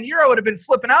 200 grand a year, I would have been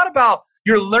flipping out about.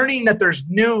 You're learning that there's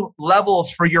new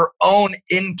levels for your own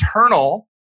internal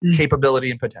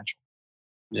capability and potential.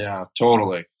 Yeah,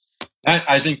 totally.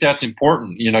 I think that's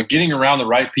important. Getting around the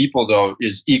right people, though,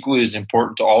 is equally as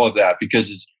important to all of that,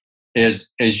 because as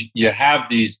you have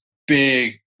these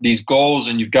goals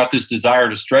and you've got this desire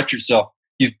to stretch yourself,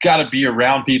 you've got to be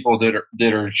around people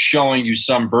that are showing you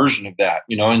some version of that,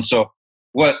 you know. And so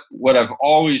what I've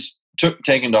always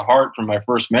taken to heart from my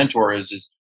first mentor is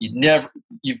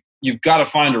you've got to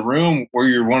find a room where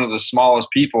you're one of the smallest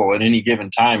people at any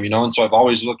given time, you know. And so I've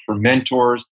always looked for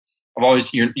mentors. I've always,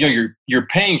 you're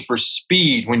paying for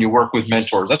speed when you work with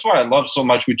mentors. That's why I love so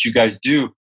much what you guys do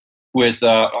with,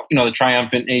 the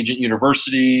Triumphant Agent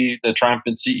University, the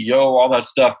Triumphant CEO, all that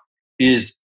stuff.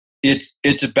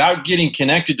 It's about getting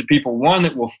connected to people, one,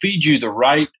 that will feed you the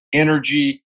right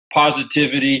energy,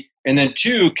 positivity, and then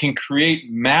two, can create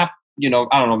I don't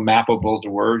know, mappable is a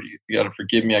word. You got to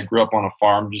forgive me. I grew up on a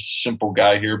farm, just a simple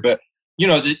guy here, but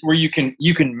where you can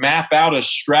map out a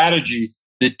strategy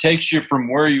that takes you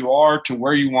from where you are to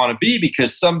where you want to be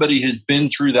because somebody has been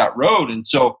through that road. And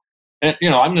so,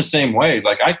 I'm the same way.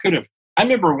 Like I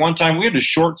remember one time we had to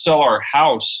short sell our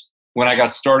house when I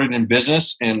got started in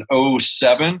business in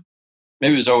 2007,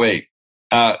 maybe it was 2008,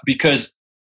 because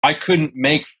I couldn't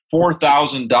make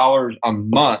 $4,000 a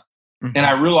month. Mm-hmm. And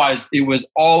I realized it was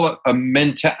all a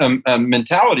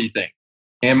mentality thing.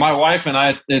 And my wife and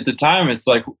I, at the time, it's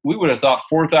like, we would have thought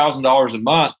 $4,000 a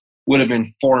month would have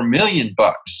been $4 million.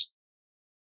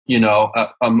 You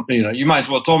might as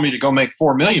well told me to go make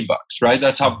 $4 million, right?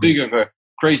 That's how big of a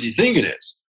crazy thing it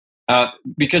is.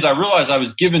 Because I realized I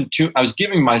was giving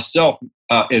myself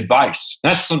advice.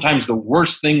 That's sometimes the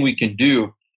worst thing we can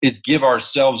do is give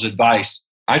ourselves advice.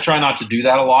 I try not to do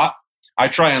that a lot. I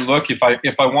try and look if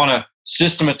I want to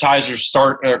systematize or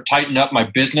start or tighten up my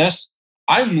business.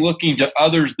 I'm looking to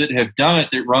others that have done it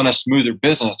that run a smoother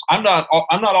business. I'm not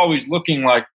always looking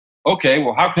like, okay,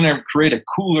 well, how can I create a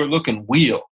cooler looking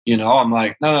wheel? I'm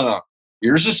like, no.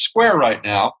 Here's a square right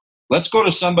now. Let's go to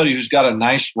somebody who's got a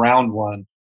nice round one.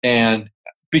 And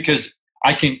because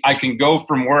I can go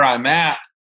from where I'm at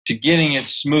to getting it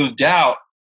smoothed out,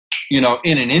 in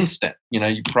an instant.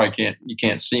 You probably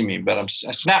can't see me, but I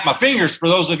snap my fingers for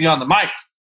those of you on the mics,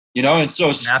 and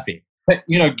so snappy.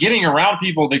 Getting around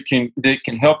people that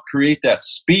can help create that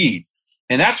speed.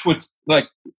 And that's what's like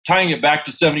tying it back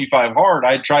to 75 Hard.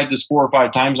 I tried this 4 or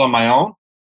 5 times on my own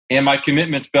and my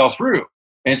commitment fell through.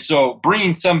 And so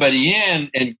bringing somebody in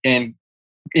and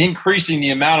increasing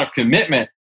the amount of commitment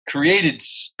created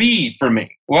speed for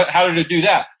me. How did it do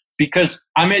that? Because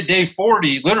I'm at day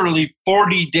 40, literally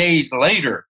 40 days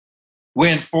later,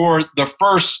 when for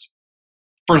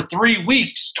 3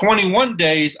 weeks, 21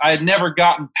 days, I had never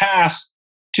gotten past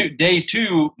to day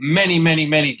 2 many, many,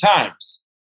 many times.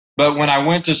 But when I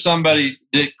went to somebody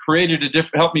that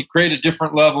helped me create a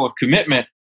different level of commitment,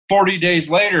 40 days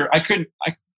later,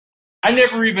 I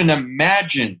never even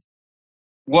imagined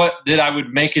that I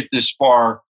would make it this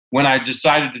far when I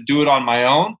decided to do it on my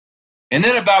own. And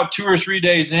then about 2 or 3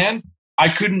 days in, I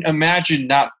couldn't imagine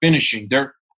not finishing.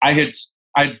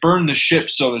 I'd burned the ship,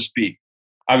 so to speak.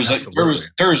 I was Absolutely. Like,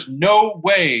 there is no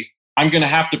way I'm going to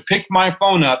have to pick my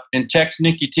phone up and text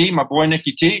Nikki T, my boy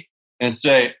Nikki T, and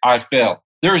say, I failed.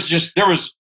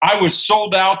 I was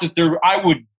sold out that I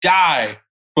would die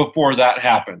before that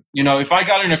happened. If I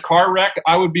got in a car wreck,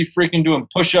 I would be freaking doing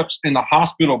push-ups in the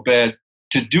hospital bed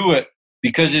to do it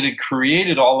because it had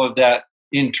created all of that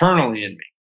internally in me.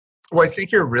 Well, I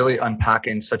think you're really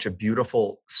unpacking such a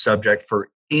beautiful subject for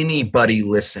anybody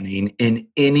listening in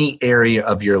any area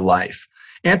of your life.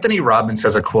 Anthony Robbins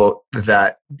has a quote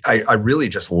that I really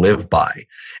just live by.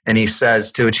 And he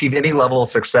says, to achieve any level of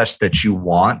success that you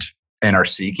want and are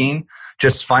seeking,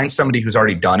 just find somebody who's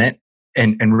already done it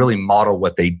and really model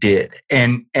what they did.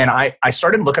 And I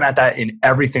started looking at that in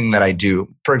everything that I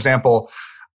do. For example,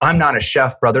 I'm not a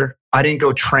chef, brother. I didn't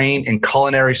go train in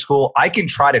culinary school. I can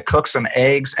try to cook some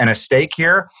eggs and a steak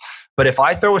here, but if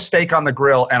I throw a steak on the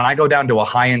grill and I go down to a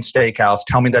high-end steakhouse,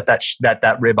 tell me that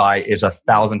ribeye is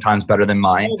 1,000 times better than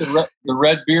mine. Oh,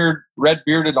 the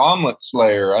red-bearded omelet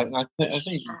slayer. I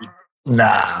think.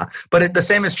 Nah, but the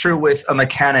same is true with a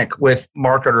mechanic, with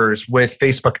marketers, with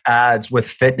Facebook ads, with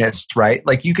fitness, right?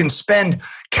 Like you can spend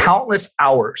countless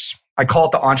hours. I call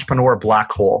it the entrepreneur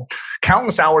black hole.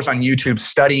 Countless hours on YouTube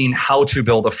studying how to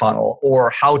build a funnel or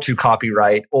how to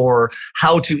copyright or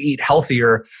how to eat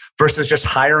healthier versus just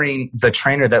hiring the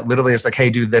trainer that literally is like, hey,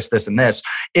 do this, this, and this.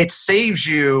 It saves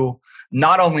you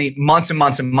not only months and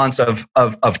months and months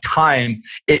of time,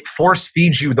 it force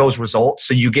feeds you those results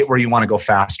so you get where you want to go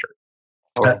faster.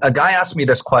 A guy asked me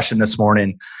this question this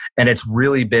morning, and it's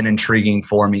really been intriguing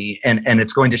for me, and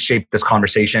it's going to shape this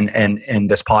conversation and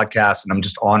this podcast. And I'm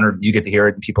just honored you get to hear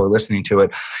it and people are listening to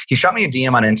it. He shot me a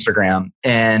DM on Instagram,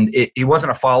 and he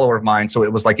wasn't a follower of mine, so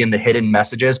it was like in the hidden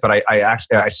messages. But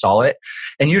I saw it,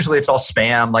 and usually it's all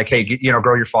spam, like, hey,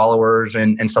 grow your followers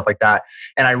and stuff like that.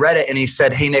 And I read it, and he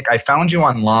said, "Hey Nick, I found you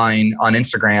online on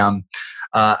Instagram."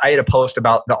 I had a post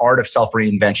about the art of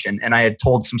self-reinvention, and I had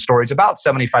told some stories about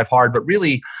 75 Hard, but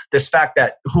really this fact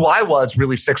that who I was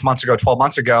really 6 months ago, 12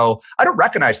 months ago, I don't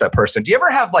recognize that person. Do you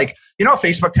ever have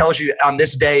Facebook tells you on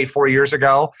this day 4 years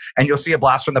ago, and you'll see a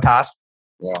blast from the past?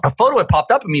 Yeah. A photo had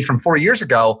popped up of me from 4 years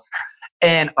ago,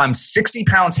 and I'm 60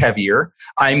 pounds heavier.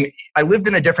 I lived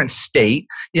in a different state.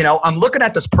 I'm looking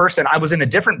at this person. I was in a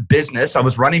different business. I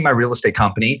was running my real estate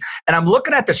company, and I'm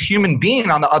looking at this human being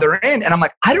on the other end, and I'm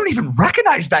like, I don't even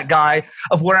recognize that guy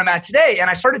of where I'm at today. And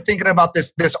I started thinking about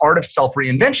this art of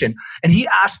self-reinvention. And he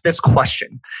asked this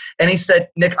question, and he said,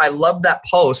 Nick, I love that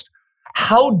post.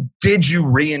 How did you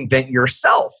reinvent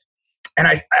yourself? And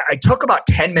I took about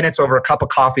 10 minutes over a cup of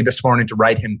coffee this morning to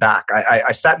write him back.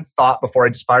 I sat and thought before I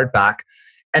just fired back.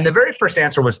 And the very first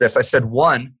answer was this. I said,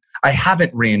 one, I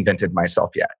haven't reinvented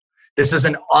myself yet. This is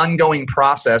an ongoing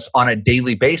process on a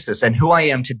daily basis. And who I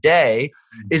am today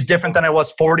is different than I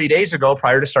was 40 days ago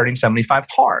prior to starting 75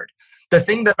 Hard. The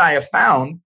thing that I have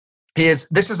found is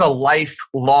this is a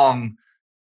lifelong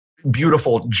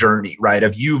beautiful journey, right?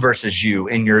 Of you versus you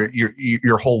in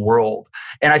your whole world.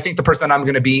 And I think the person that I'm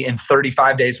going to be in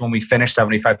 35 days when we finish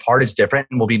 75 Hard is different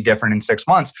and will be different in 6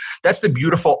 months. That's the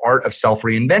beautiful art of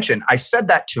self-reinvention. I said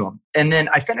that to him. And then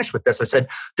I finished with this. I said,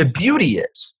 the beauty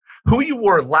is who you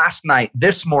were last night,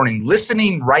 this morning,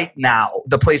 listening right now,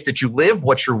 the place that you live,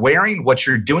 what you're wearing, what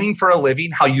you're doing for a living,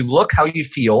 how you look, how you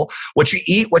feel, what you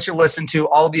eat, what you listen to,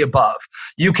 all the above.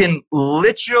 You can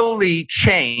literally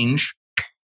change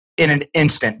in an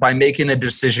instant by making a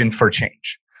decision for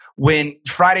change. When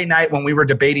Friday night, when we were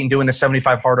debating doing the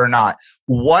 75 Hard or not,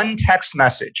 one text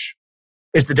message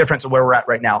is the difference of where we're at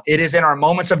right now. It is in our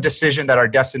moments of decision that our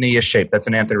destiny is shaped. That's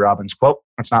an Anthony Robbins quote.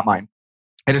 That's not mine.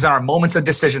 It is in our moments of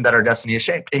decision that our destiny is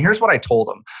shaped. And here's what I told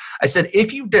him. I said,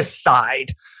 if you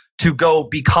decide to go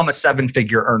become a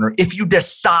 7-figure earner, if you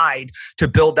decide to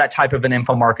build that type of an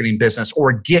info marketing business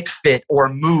or get fit or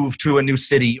move to a new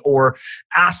city or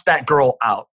ask that girl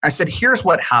out, I said, here's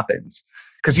what happens.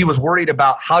 Because he was worried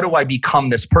about how do I become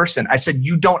this person? I said,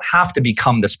 you don't have to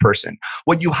become this person.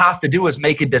 What you have to do is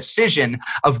make a decision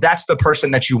of that's the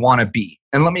person that you want to be.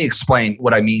 And let me explain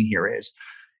what I mean here is.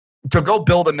 To go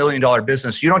build $1 million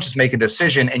business, you don't just make a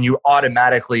decision and you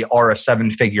automatically are a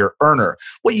 7-figure earner.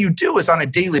 What you do is on a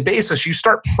daily basis, you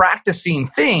start practicing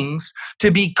things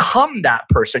to become that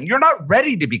person. You're not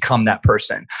ready to become that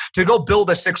person. To go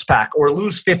build a 6-pack or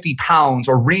lose 50 pounds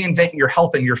or reinvent your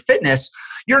health and your fitness,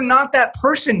 you're not that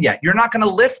person yet. You're not going to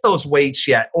lift those weights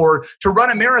yet. Or to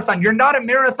run a marathon, you're not a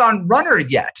marathon runner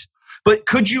yet. But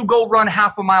could you go run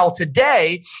half a mile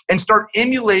today and start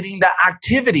emulating the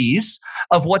activities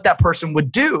of what that person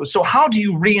would do? So how do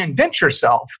you reinvent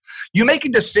yourself? You make a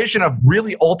decision of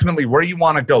really ultimately where you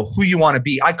want to go, who you want to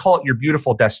be. I call it your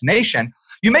beautiful destination.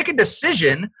 You make a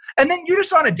decision, and then you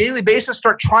just on a daily basis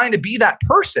start trying to be that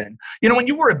person. When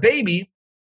you were a baby,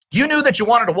 you knew that you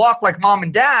wanted to walk like mom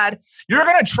and dad. You're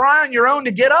going to try on your own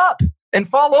to get up and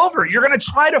fall over. You're going to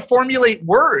try to formulate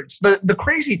words. The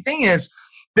crazy thing is,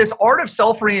 this art of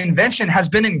self-reinvention has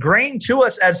been ingrained to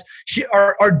us as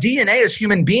our DNA as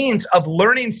human beings of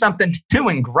learning something new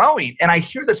and growing. And I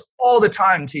hear this all the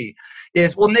time, T,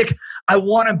 is, well, Nick, I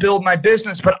want to build my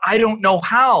business, but I don't know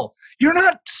how. You're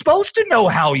not supposed to know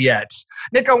how yet.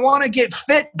 Nick, I want to get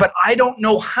fit, but I don't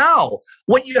know how.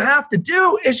 What you have to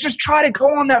do is just try to go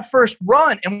on that first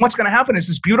run. And what's going to happen is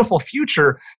this beautiful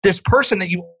future, this person that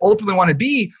you ultimately want to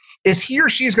be, is he or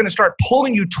she is going to start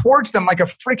pulling you towards them like a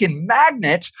freaking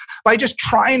magnet by just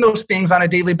trying those things on a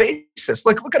daily basis.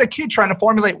 Like, look at a kid trying to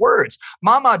formulate words.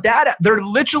 Mama, dad, they're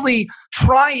literally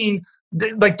trying,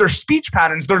 like their speech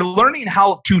patterns, they're learning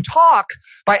how to talk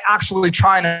by actually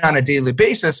trying it on a daily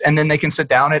basis. And then they can sit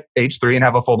down at age 3 and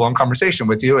have a full-blown conversation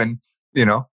with you and,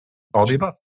 all the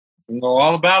above. I know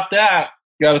all about that.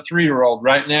 Got a 3-year-old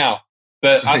right now.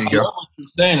 But I love what you're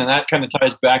saying, and that kind of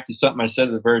ties back to something I said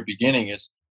at the very beginning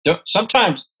is,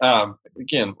 sometimes,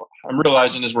 again, I'm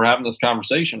realizing as we're having this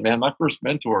conversation, man, my first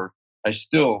mentor, I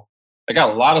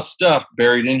got a lot of stuff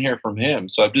buried in here from him.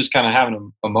 So I'm just kind of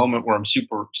having a moment where I'm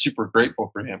super, super grateful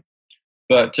for him.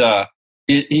 But,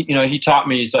 he taught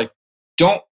me, he's like,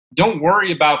 don't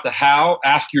worry about the how,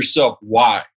 ask yourself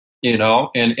why,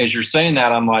 and as you're saying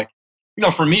that, I'm like,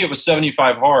 for me, it was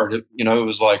 75 Hard. It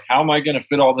was like, how am I going to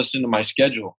fit all this into my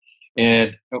schedule?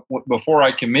 And before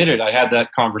I committed, I had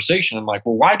that conversation. I'm like,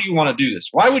 well, why do you want to do this?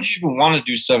 Why would you even want to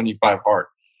do 75 hard?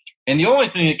 And the only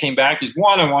thing that came back is,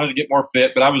 one, I wanted to get more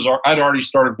fit, but I'd already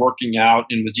started working out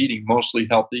and was eating mostly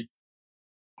healthy.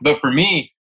 But for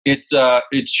me, it's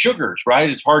sugars, right?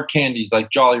 It's hard candies like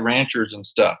Jolly Ranchers and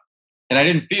stuff. And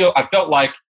I felt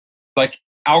like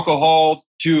alcohol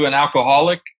to an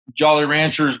alcoholic, Jolly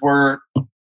Ranchers were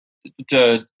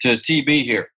to TB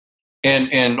here,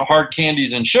 and hard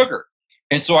candies and sugar.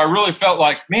 And so I really felt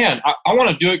like, man, I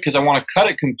want to do it because I want to cut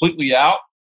it completely out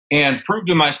and prove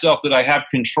to myself that I have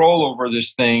control over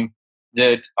this thing,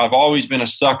 that I've always been a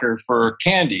sucker for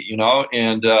candy,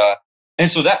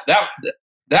 and so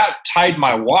that tied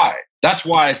my why. That's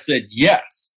why I said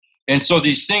yes. And so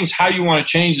these things, how you want to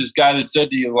change, this guy that said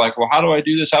to you, like, well, how do I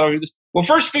do this? How do I do this? Well,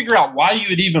 first figure out why you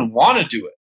would even want to do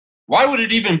it. Why would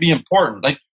it even be important?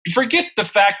 Like, forget the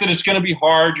fact that it's going to be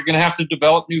hard. You're going to have to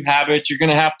develop new habits. You're going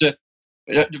to have to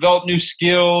develop new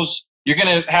skills. You're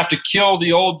going to have to kill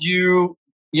the old you,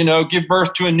 give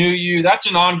birth to a new you. That's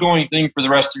an ongoing thing for the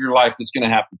rest of your life that's going to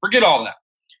happen. Forget all that.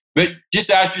 But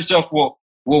just ask yourself, well,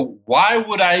 why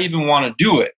would I even want to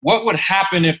do it? What would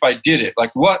happen if I did it?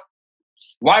 Like, why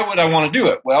would I want to do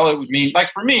it? Well, it would mean,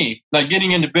 like for me, like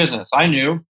getting into business, I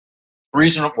knew the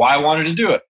reason why I wanted to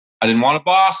do it. I didn't want a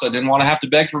boss. I didn't want to have to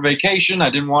beg for vacation. I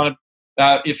didn't want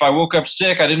to, if I woke up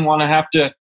sick, I didn't want to have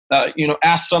to,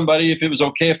 ask somebody if it was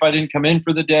okay if I didn't come in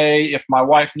for the day, if my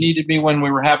wife needed me when we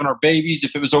were having our babies,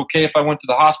 if it was okay if I went to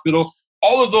the hospital.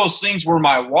 All of those things were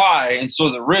my why. And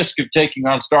so the risk of taking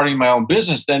on starting my own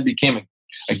business then became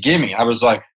a gimme. I was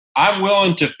like, I'm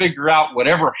willing to figure out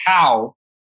whatever how,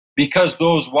 because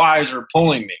those whys are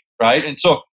pulling me, right? And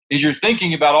so as you're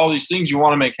thinking about all these things you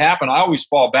want to make happen, I always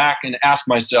fall back and ask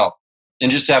myself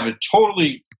and just have a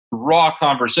totally raw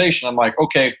conversation. I'm like,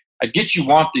 okay, I get you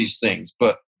want these things,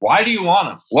 but why do you want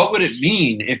them? What would it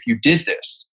mean if you did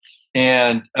this?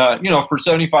 And, for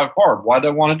 75 hard, why did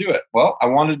I want to do it? Well, I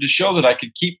wanted to show that I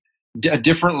could keep a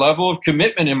different level of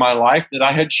commitment in my life that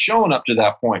I had shown up to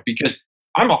that point, because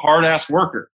I'm a hard-ass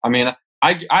worker. I mean,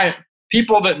 I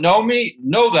people that know me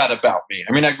know that about me.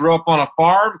 I mean, I grew up on a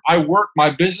farm. I work my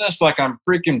business like I'm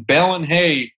freaking baling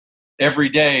hay every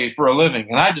day for a living.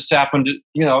 And I just happen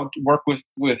to, work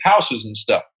with houses and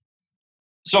stuff.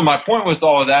 So my point with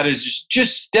all of that is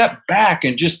just step back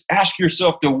and just ask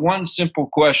yourself the one simple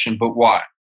question, but why?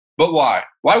 But why?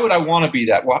 Why would I want to be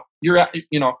that? Well, you're,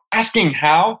 asking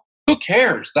how, who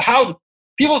cares? The how,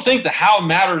 people think the how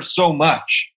matters so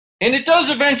much. And it does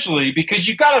eventually, because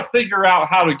you got to figure out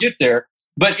how to get there.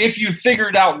 But if you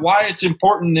figured out why it's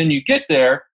important and you get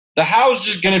there, the how is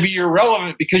just going to be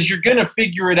irrelevant, because you're going to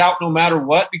figure it out no matter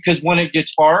what. Because when it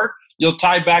gets hard, you'll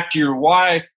tie back to your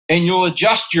why and you'll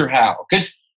adjust your how.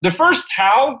 Because the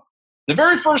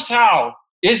very first how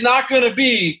is not going to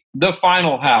be the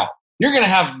final how. You're going to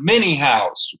have many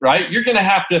hows, right? You're going to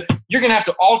have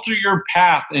to alter your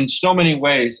path in so many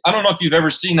ways. I don't know if you've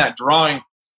ever seen that drawing,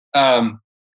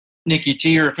 Nikki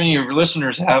T, or if any of your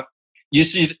listeners have. You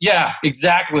see, yeah,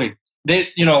 exactly. They,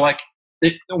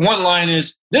 one line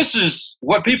is, this is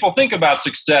what people think about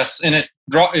success, and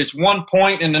it's one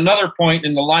point and another point,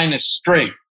 and the line is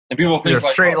straight. And people think it's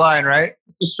a straight line, right?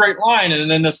 It's a straight line. And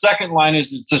then the second line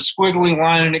is it's a squiggly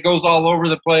line, and it goes all over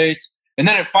the place. And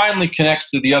then it finally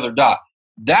connects to the other dot.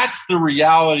 That's the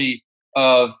reality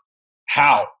of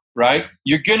how, right?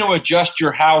 You're going to adjust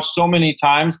your how so many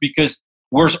times, because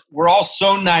we're all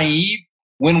so naive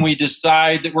when we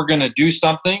decide that we're going to do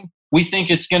something. We think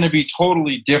it's going to be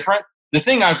totally different. The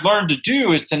thing I've learned to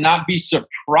do is to not be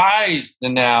surprised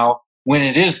now when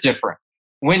it is different.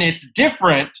 When it's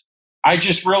different, I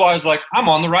just realize, like, I'm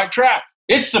on the right track.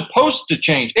 It's supposed to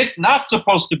change. It's not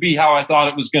supposed to be how I thought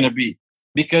it was going to be.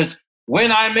 Because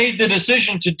when I made the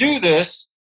decision to do this,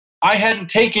 I hadn't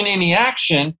taken any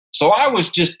action. So I was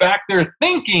just back there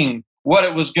thinking what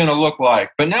it was going to look like.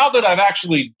 But now that I've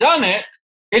actually done it,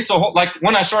 it's like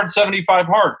when I started 75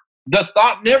 hard, the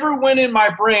thought never went in my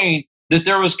brain that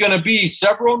there was going to be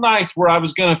several nights where I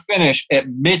was going to finish at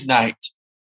midnight.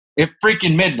 At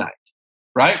freaking midnight.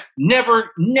 Right? Never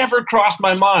crossed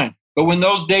my mind. But when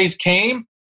those days came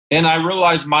and I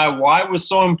realized my why was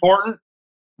so important,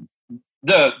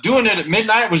 the doing it at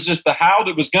midnight was just the how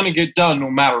that was going to get done no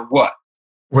matter what.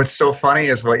 What's so funny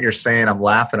is what you're saying. I'm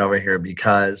laughing over here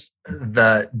because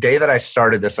the day that I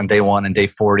started this on day 1 and day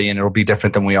 40, and it'll be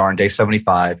different than we are on day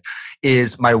 75,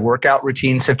 is my workout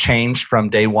routines have changed from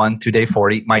day 1 to day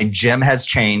 40. My gym has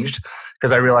changed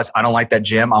because I realized I don't like that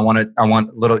gym. I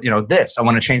want little, this. I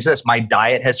want to change this. My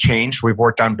diet has changed. We've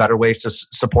worked on better ways to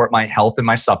support my health and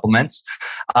my supplements.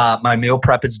 My meal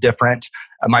prep is different.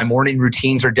 My morning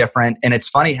routines are different. And it's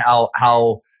funny how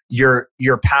your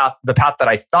path, the path that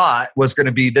I thought was going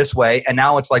to be this way. And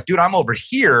now it's like, dude, I'm over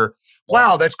here.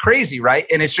 Wow, that's crazy, right?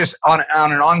 And it's just on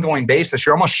an ongoing basis,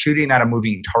 you're almost shooting at a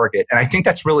moving target. And I think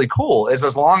that's really cool, is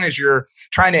as long as you're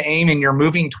trying to aim and you're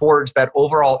moving towards that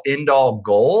overall end-all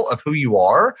goal of who you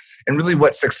are and really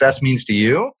what success means to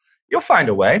you, you'll find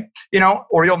a way,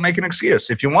 or you'll make an excuse.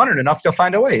 If you want it enough, you'll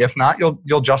find a way. If not,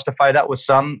 you'll justify that with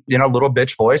some, little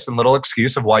bitch voice and little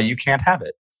excuse of why you can't have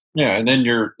it. Yeah, and then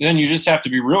you just have to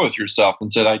be real with yourself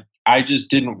and said, I just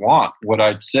didn't want what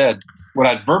I'd said, what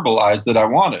I'd verbalized that I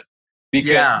wanted.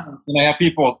 Because when I have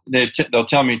people, they'll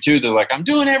tell me too, they're like, I'm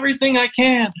doing everything I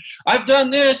can. I've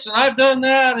done this and I've done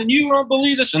that and you won't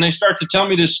believe this. And they start to tell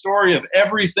me this story of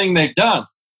everything they've done.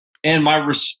 And my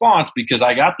response, because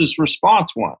I got this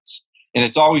response once and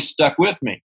it's always stuck with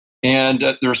me. And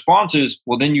the response is,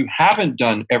 well, then you haven't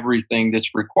done everything that's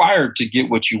required to get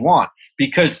what you want,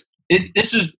 because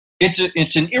it's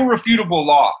an irrefutable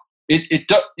law.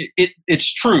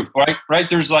 It's truth, right?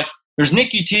 There's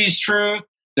Nikki T's truth.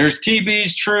 There's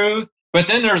TB's truth, but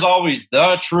then there's always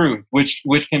the truth, which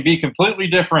can be completely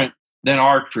different than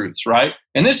our truths, right?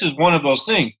 And this is one of those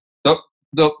things.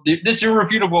 This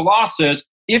irrefutable law says,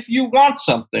 if you want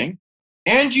something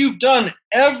and you've done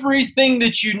everything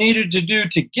that you needed to do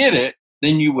to get it,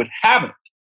 then you would have it.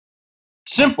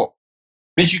 Simple.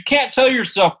 But you can't tell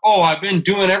yourself, oh, I've been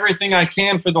doing everything I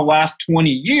can for the last 20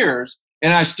 years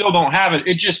and I still don't have it.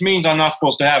 It just means I'm not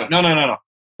supposed to have it. No.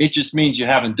 It just means you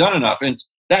haven't done enough. And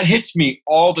that hits me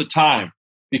all the time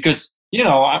because,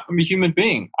 I'm a human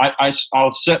being.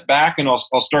 I'll sit back and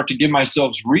I'll start to give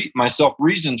myself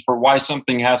reasons for why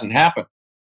something hasn't happened.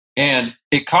 And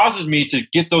it causes me to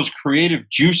get those creative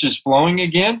juices flowing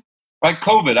again. Like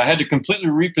COVID, I had to completely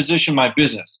reposition my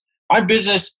business. My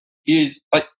business is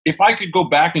like, if I could go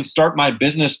back and start my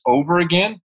business over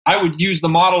again, I would use the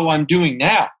model I'm doing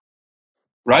now.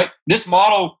 Right? This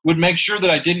model would make sure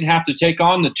that I didn't have to take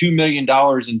on the $2 million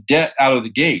in debt out of the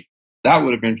gate. That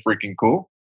would have been freaking cool.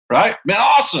 Right? Been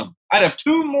awesome. I'd have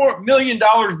 $2 million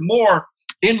more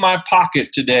in my pocket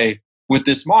today with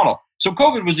this model. So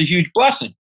COVID was a huge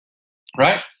blessing.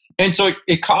 Right? And so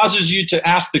it causes you to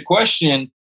ask the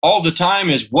question all the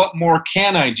time is, what more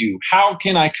can I do? How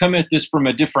can I come at this from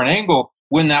a different angle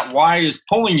when that why is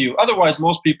pulling you? Otherwise,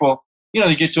 most people,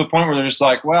 they get to a point where they're just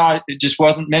like, well, it just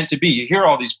wasn't meant to be. You hear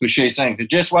all these cliche sayings, it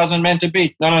just wasn't meant to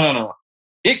be. No.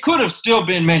 It could have still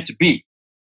been meant to be.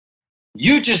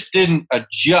 You just didn't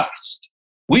adjust.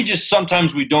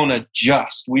 Sometimes we don't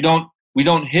adjust. We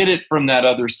don't hit it from that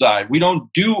other side. We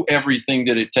don't do everything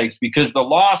that it takes because the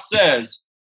law says,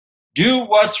 do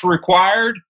what's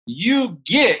required. You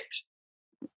get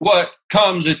what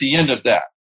comes at the end of that.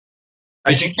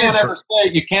 But you can't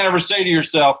ever say to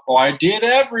yourself, "Oh, I did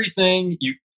everything."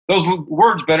 Those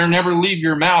words better never leave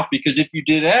your mouth, because if you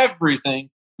did everything,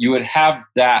 you would have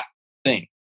that thing.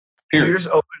 Period.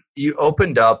 You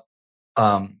opened up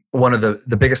one of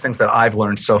the biggest things that I've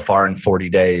learned so far in 40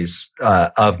 days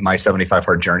of my 75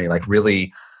 hard journey. Like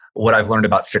really, what I've learned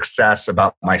about success,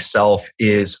 about myself,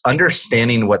 is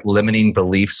understanding what limiting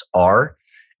beliefs are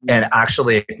and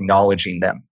actually acknowledging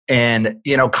them. And,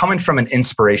 coming from an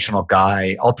inspirational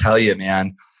guy, I'll tell you,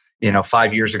 man,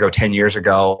 5 years ago, 10 years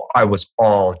ago, I was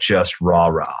all just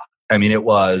rah. I mean, it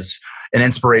was an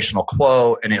inspirational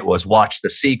quote, and it was watch The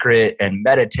Secret and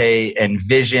meditate and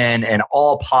vision and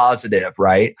all positive,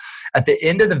 right? At the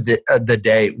end of the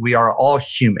day, we are all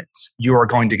humans. You are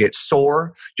going to get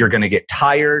sore. You're going to get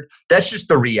tired. That's just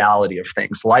the reality of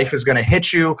things. Life is going to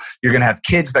hit you. You're going to have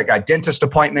kids that got dentist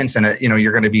appointments and,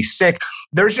 you're going to be sick.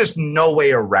 There's just no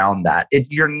way around that.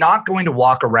 You're not going to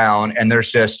walk around and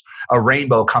there's just a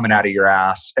rainbow coming out of your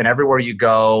ass. And everywhere you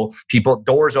go,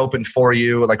 doors open for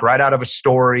you, like right out of a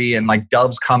story, and like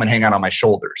doves come and hang out on my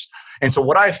shoulders. And so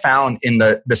what I found in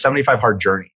the 75 hard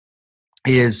journey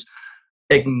is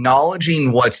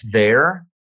acknowledging what's there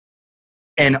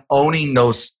and owning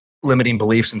those limiting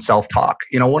beliefs and self-talk.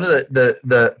 One of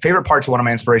the favorite parts of one of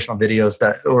my inspirational videos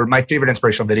my favorite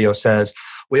inspirational video says,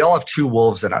 we all have two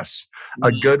wolves in us,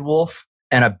 a good wolf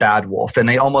and a bad wolf, and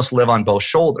they almost live on both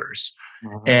shoulders.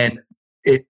 Mm-hmm. And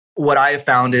what I have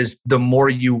found is the more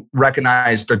you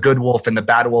recognize the good wolf and the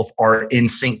bad wolf are in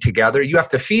sync together, you have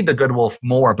to feed the good wolf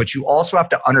more, but you also have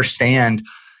to understand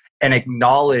and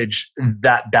acknowledge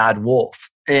that bad wolf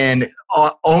and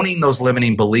owning those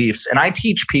limiting beliefs. And I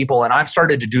teach people, and I've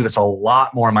started to do this a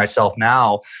lot more myself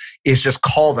now, is just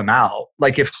call them out.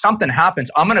 Like if something happens,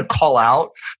 I'm going to call out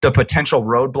the potential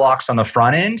roadblocks on the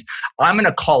front end. I'm going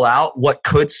to call out what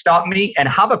could stop me and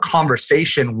have a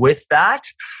conversation with that.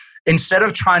 instead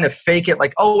of trying to fake it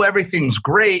like, oh, everything's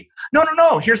great.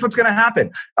 No. Here's what's going to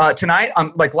happen. Tonight,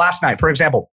 like last night, for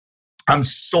example, I'm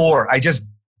sore. I just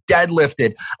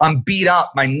deadlifted. I'm beat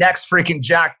up. My neck's freaking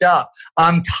jacked up.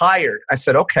 I'm tired. I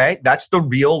said, okay, those are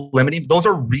real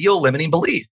limiting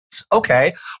beliefs.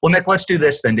 Okay, well, Nick, let's do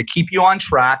this then. To keep you on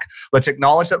track, let's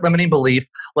acknowledge that limiting belief.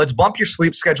 Let's bump your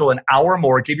sleep schedule an hour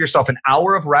more. Give yourself an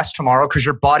hour of rest tomorrow because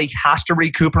your body has to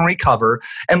recoup and recover.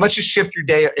 And let's just shift your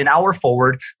day an hour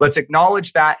forward. Let's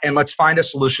acknowledge that and let's find a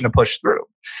solution to push through.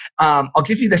 I'll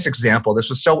give you this example. This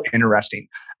was so interesting.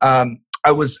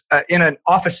 I was in an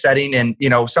office setting and,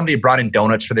 somebody brought in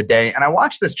donuts for the day. And I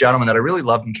watched this gentleman that I really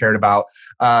loved and cared about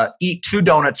eat 2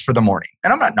 donuts for the morning.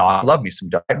 And I love me some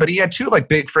donuts. But he had 2 like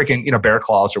big freaking, bear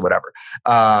claws or whatever.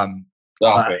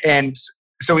 And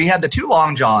so we had the 2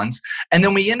 Long Johns, and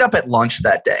then we end up at lunch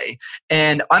that day.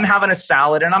 And I'm having a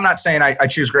salad, and I'm not saying I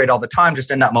choose great all the time. Just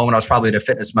in that moment, I was probably in a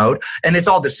fitness mode, and it's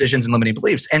all decisions and limiting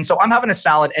beliefs. And so I'm having a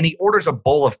salad, and he orders a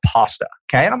bowl of pasta.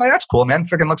 Okay, and I'm like, that's cool, man.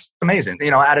 Freaking looks amazing.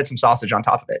 Added some sausage on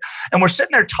top of it, and we're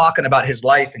sitting there talking about his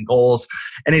life and goals.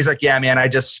 And he's like, yeah, man, I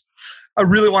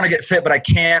really want to get fit, but I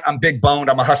can't. I'm big boned.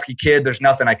 I'm a husky kid. There's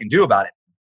nothing I can do about it.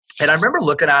 And I remember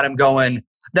looking at him going,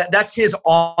 that's his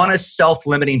honest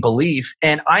self-limiting belief.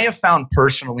 And I have found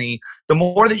personally, the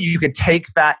more that you could take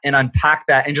that and unpack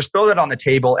that and just throw that on the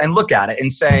table and look at it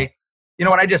and say, you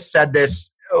know what, I just said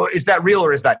this. Is that real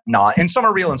or is that not? And some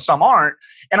are real and some aren't.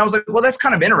 And I was like, well, that's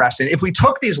kind of interesting. If we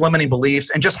took these limiting beliefs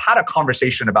and just had a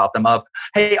conversation about them of,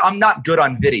 hey, I'm not good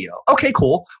on video. Okay,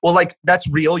 cool. Well, like that's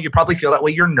real. You probably feel that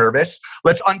way. You're nervous.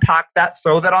 Let's unpack that,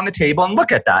 throw that on the table and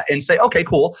look at that and say, okay,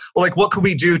 cool. Well, like what could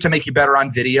we do to make you better on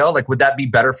video? Like, would that be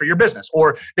better for your business?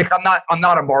 Or like, I'm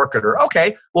not a marketer.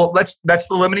 Okay, well, that's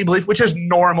the limiting belief, which is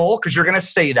normal because you're going to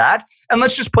say that. And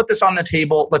let's just put this on the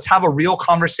table. Let's have a real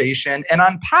conversation and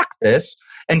unpack this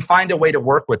and find a way to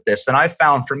work with this. And I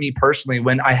found for me personally,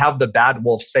 when I have the bad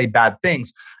wolf say bad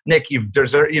things, Nick, you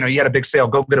had a big sale,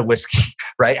 go get a whiskey,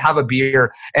 right? Have a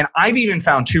beer. And I've even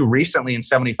found too recently in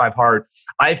 75 Hard,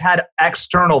 I've had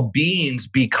external beings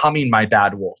becoming my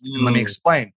bad wolf. And let me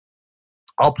explain.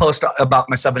 I'll post about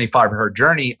my 75 Hard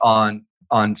journey on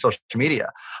social media.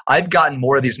 I've gotten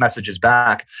more of these messages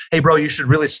back. Hey bro, you should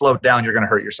really slow down. You're going to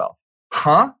hurt yourself.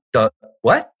 Huh?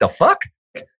 What? The fuck?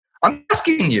 I'm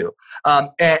asking you.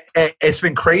 It's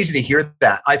been crazy to hear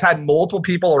that. I've had multiple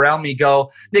people around me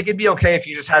go, Nick, it'd be okay if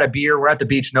you just had a beer. We're at the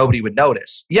beach. Nobody would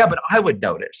notice. Yeah, but I would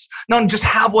notice. No, just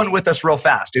have one with us real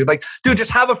fast, dude. Like, dude, just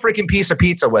have a freaking piece of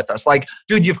pizza with us. Like,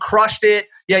 dude, you've crushed it.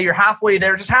 Yeah, you're halfway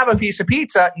there. Just have a piece of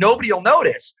pizza. Nobody will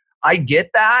notice. I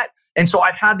get that. And so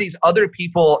I've had these other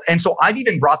people. And so I've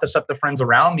even brought this up to friends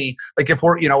around me. Like if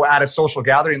we're, at a social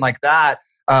gathering like that,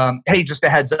 hey, just a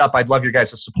heads up, I'd love your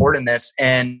guys' support in this.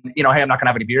 And, hey, I'm not going to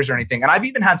have any beers or anything. And I've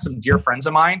even had some dear friends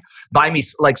of mine buy me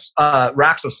like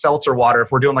racks of seltzer water. If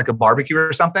we're doing like a barbecue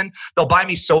or something, they'll buy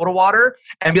me soda water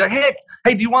and be like, hey,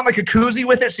 do you want like a koozie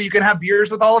with it so you can have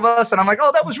beers with all of us? And I'm like,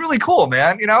 oh, that was really cool,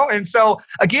 man. And so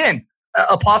again,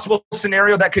 a possible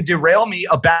scenario that could derail me,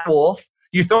 a bad wolf.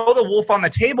 You throw the wolf on the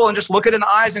table and just look it in the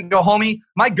eyes and go, homie,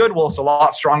 my good wolf's a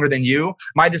lot stronger than you.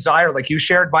 My desire, like you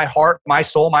shared my heart, my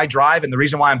soul, my drive, and the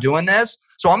reason why I'm doing this.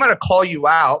 So I'm going to call you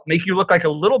out, make you look like a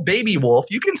little baby wolf.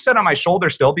 You can sit on my shoulder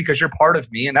still because you're part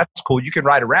of me and that's cool. You can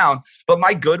ride around. But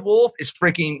my good wolf is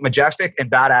freaking majestic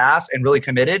and badass and really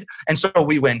committed. And so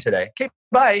we win today. Okay,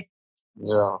 bye.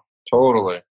 Yeah,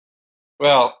 totally.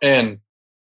 Well, and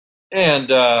when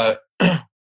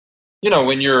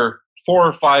you're 4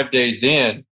 or 5 days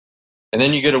in, and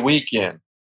then you get a week in,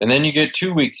 and then you get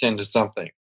 2 weeks into something.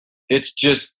 It's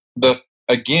just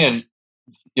kind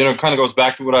of goes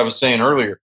back to what I was saying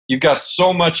earlier. You've got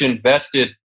so much invested,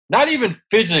 not even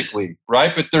physically,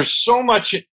 right? But there's so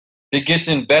much that gets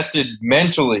invested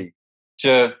mentally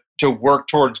to work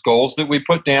towards goals that we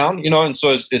put down, and so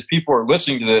as people are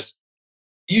listening to this,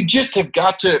 you just have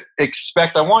got to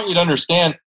expect, I want you to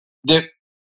understand that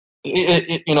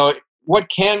what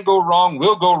can go wrong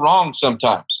will go wrong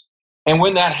sometimes. And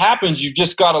when that happens, you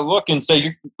just got to look and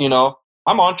say,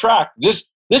 I'm on track. This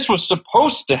was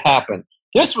supposed to happen.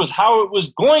 This was how it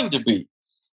was going to be.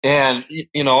 And,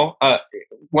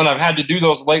 when I've had to do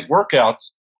those late workouts,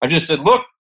 I just said, look,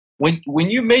 when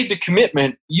you made the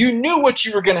commitment, you knew what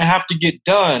you were going to have to get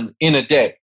done in a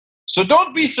day. So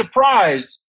don't be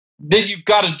surprised that you've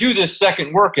got to do this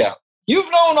second workout.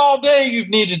 You've known all day you've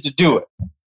needed to do it,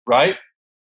 right?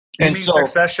 And so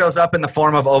success shows up in the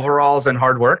form of overalls and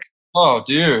hard work. Oh,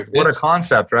 dude. What a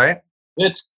concept, right?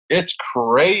 It's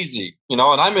crazy, and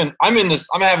I'm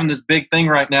having this big thing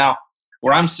right now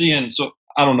where I'm seeing, so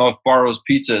I don't know if Barrow's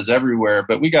Pizza is everywhere,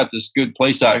 but we got this good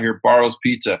place out here, Barrow's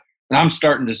Pizza. And I'm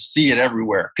starting to see it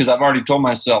everywhere because I've already told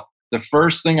myself the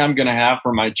first thing I'm going to have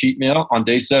for my cheat meal on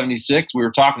day 76, we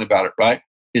were talking about it, right,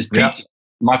 is pizza.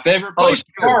 My favorite place,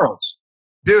 Barrows.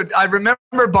 Dude, I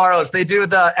remember Barrows. They do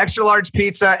the extra large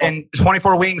pizza and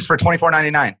 24 wings for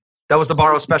 $24.99. That was the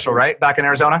Barrows special, right? Back in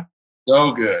Arizona?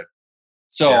 So good.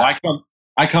 So I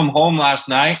come home last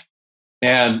night,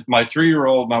 and my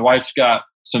 3-year-old, my wife's got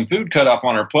some food cut up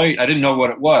on her plate. I didn't know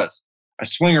what it was. I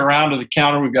swing around to the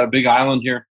counter. We've got a big island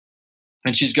here.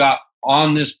 And she's got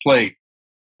on this plate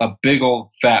a big old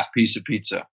fat piece of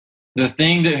pizza. The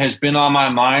thing that has been on my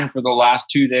mind for the last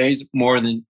 2 days more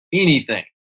than anything.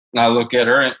 And I look at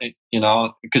her, and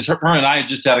because her and I had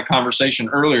just had a conversation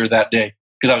earlier that day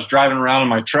because I was driving around in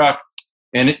my truck.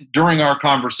 And during our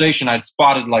conversation, I'd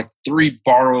spotted like 3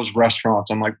 Barrows restaurants.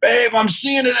 I'm like, babe, I'm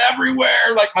seeing it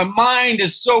everywhere. Like my mind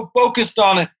is so focused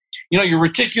on it. Your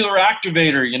reticular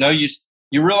activator,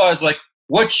 you realize like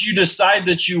what you decide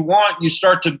that you want, you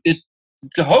start to, it's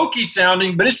hokey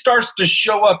sounding, but it starts to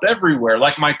show up everywhere.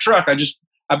 Like my truck,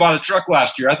 I bought a truck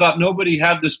last year. I thought nobody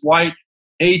had this white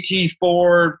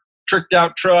AT4 tricked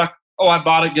out truck. Oh, I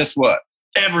bought it. Guess what?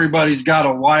 Everybody's got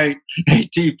a white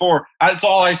AT4. That's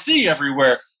all I see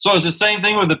everywhere. So it's the same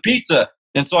thing with the pizza.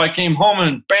 And so I came home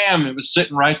and bam, it was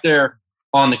sitting right there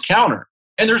on the counter.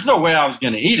 And there's no way I was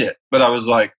going to eat it. But I was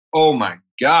like, oh my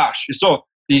gosh. So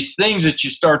these things that you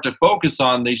start to focus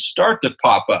on, they start to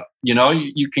pop up.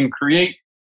 You can create,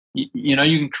 you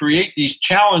can create these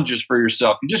challenges for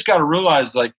yourself. You just got to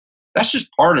realize like, that's just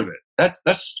part of it.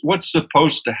 That's what's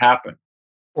supposed to happen.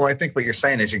 Well, I think what you're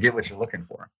saying is you get what you're looking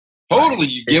for. Totally,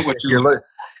 you get what you're.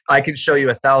 I can show you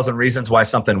 1,000 reasons why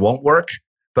something won't work,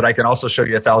 but I can also show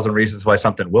you 1,000 reasons why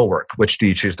something will work. Which do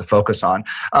you choose to focus on?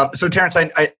 So, Terrence,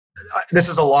 this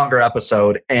is a longer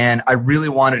episode, and I really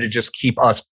wanted to just keep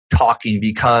us talking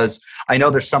because I know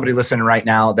there's somebody listening right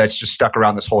now that's just stuck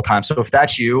around this whole time. So if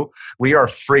that's you, we are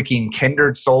freaking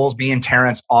kindred souls. Me and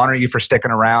Terrence honor you for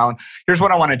sticking around. Here's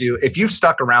what I want to do. If you've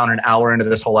stuck around an hour into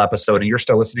this whole episode and you're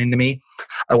still listening to me,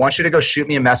 I want you to go shoot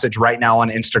me a message right now on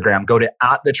Instagram. Go to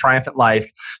 @TheTriumphantLife,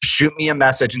 shoot me a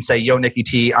message and say, yo, Nikki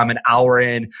T, I'm an hour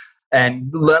in.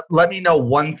 And let me know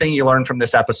one thing you learned from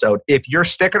this episode. If you're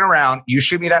sticking around, you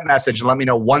shoot me that message and let me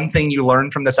know one thing you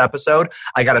learned from this episode.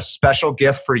 I got a special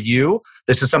gift for you.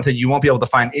 This is something you won't be able to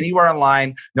find anywhere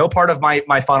online. No part of my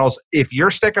funnels. If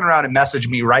you're sticking around and message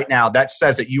me right now, that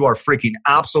says that you are freaking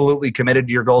absolutely committed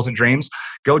to your goals and dreams.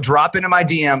 Go drop into my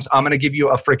DMs. I'm going to give you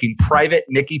a freaking private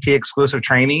Nikki T exclusive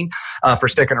training for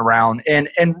sticking around. And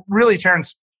really,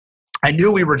 Terrence, I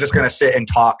knew we were just going to sit and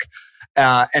talk.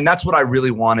 And that's what I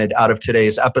really wanted out of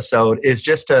today's episode is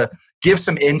just to give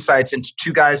some insights into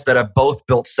 2 guys that have both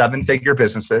built 7-figure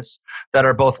businesses, that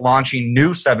are both launching new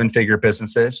 7-figure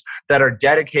businesses, that are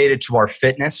dedicated to our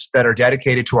fitness, that are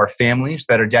dedicated to our families,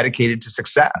 that are dedicated to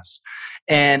success.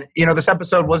 And, this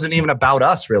episode wasn't even about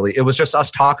us, really. It was just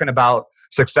us talking about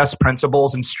success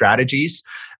principles and strategies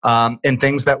and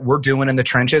things that we're doing in the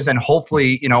trenches. And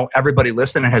hopefully, everybody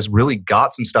listening has really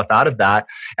got some stuff out of that.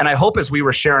 And I hope as we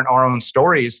were sharing our own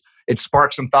stories, it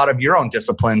sparked some thought of your own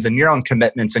disciplines and your own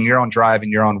commitments and your own drive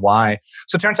and your own why.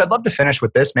 So, Terrence, I'd love to finish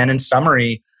with this, man. In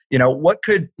summary, what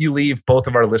could you leave both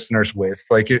of our listeners with?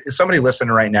 Like, if somebody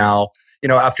listening right now,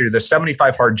 after the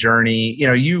 75 hard journey,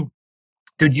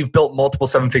 you've built multiple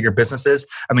 7-figure businesses.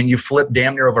 I mean, you flipped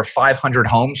damn near over 500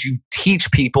 homes. You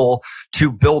teach people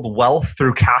to build wealth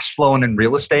through cash flow and in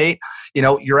real estate.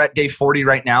 You're at day 40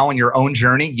 right now in your own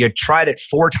journey. You tried it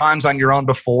 4 times on your own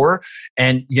before,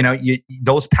 and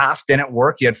those past didn't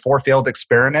work. You had 4 failed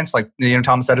experiments, like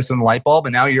Thomas Edison the light bulb,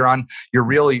 and now you're on your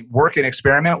really working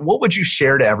experiment. What would you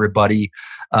share to everybody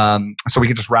so we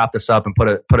could just wrap this up and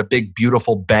put a big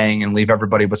beautiful bang and leave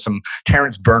everybody with some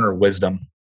Terrence Berner wisdom?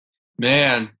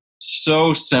 Man,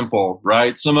 so simple,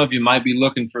 right? Some of you might be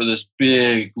looking for this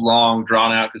big, long,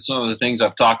 drawn out, because some of the things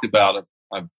I've talked about,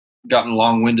 I've gotten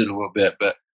long-winded a little bit,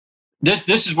 but this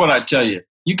is what I tell you.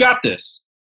 You got this.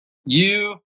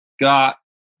 You got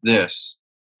this.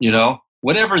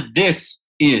 Whatever this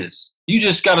is, you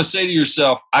just got to say to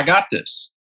yourself, I got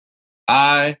this.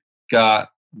 I got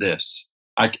this.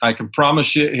 I can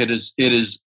promise you it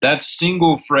is that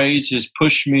single phrase has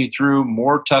pushed me through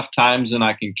more tough times than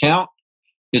I can count.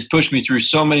 It's pushed me through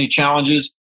so many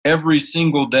challenges. Every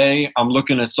single day, I'm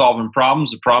looking at solving problems.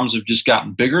 The problems have just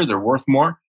gotten bigger. They're worth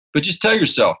more. But just tell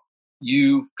yourself,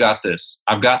 you've got this.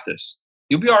 I've got this.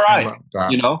 You'll be all right.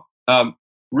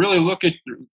 Really look at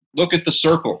the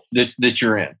circle that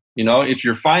you're in. If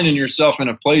you're finding yourself in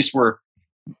a place where,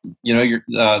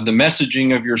 the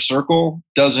messaging of your circle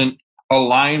doesn't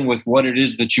align with what it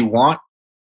is that you want,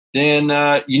 then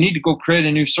you need to go create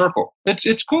a new circle.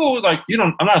 It's cool. Like,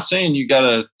 I'm not saying you got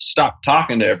to stop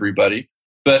talking to everybody,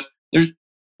 but there's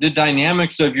the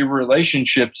dynamics of your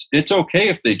relationships. It's okay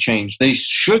if they change. They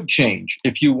should change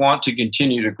if you want to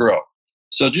continue to grow.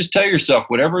 So just tell yourself,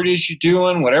 whatever it is you're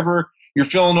doing, whatever you're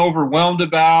feeling overwhelmed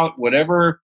about,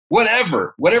 whatever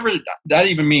that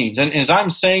even means. And as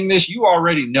I'm saying this, you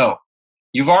already know.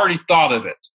 You've already thought of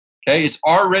it. Okay. It's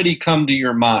already come to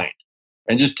your mind.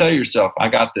 And just tell yourself, I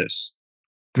got this.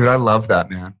 Dude, I love that,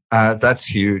 man. That's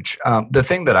huge. The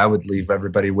thing that I would leave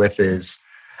everybody with is,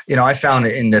 I found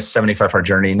in this 75 hard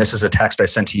journey, and this is a text I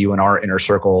sent to you in our inner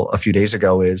circle a few days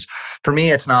ago, is for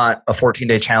me, it's not a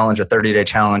 14-day challenge, a 30-day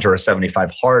challenge, or a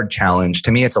 75 hard challenge.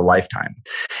 To me, it's a lifetime.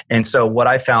 And so what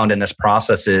I found in this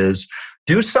process is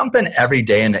do something every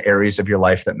day in the areas of your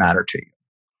life that matter to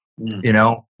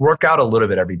you. Work out a little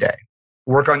bit every day.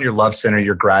 Work on your love center,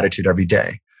 your gratitude every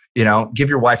day. Give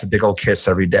your wife a big old kiss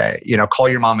every day. Call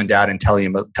your mom and dad and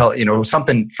tell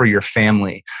something for your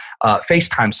family.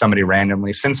 FaceTime somebody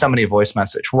randomly. Send somebody a voice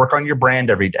message. Work on your brand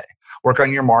every day. Work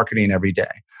on your marketing every day.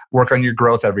 Work on your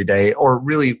growth every day. Or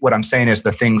really what I'm saying is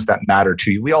the things that matter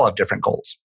to you. We all have different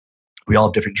goals. We all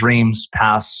have different dreams,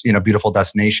 paths, beautiful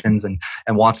destinations and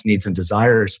wants, needs, and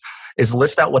desires. Is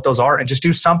list out what those are and just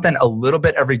do something a little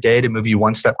bit every day to move you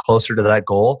one step closer to that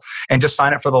goal and just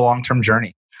sign up for the long-term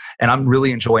journey. And I'm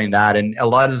really enjoying that. And a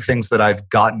lot of the things that I've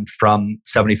gotten from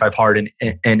 75 Hard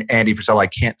and Andy Frisella, I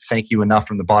can't thank you enough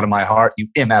from the bottom of my heart, you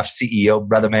MF CEO,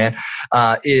 brother man,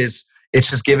 is it's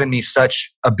just given me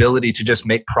such ability to just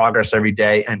make progress every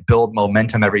day and build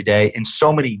momentum every day in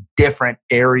so many different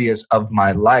areas of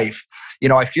my life.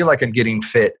 I feel like I'm getting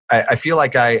fit. I feel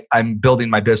like I'm building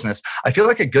my business. I feel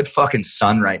like a good fucking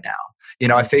son right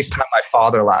now. I FaceTimed my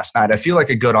father last night. I feel like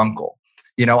a good uncle.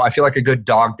 I feel like a good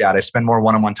dog dad. I spend more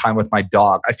one-on-one time with my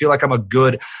dog. I feel like I'm a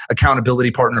good accountability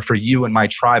partner for you and my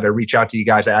tribe. I reach out to you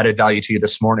guys. I added value to you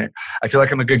this morning. I feel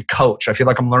like I'm a good coach. I feel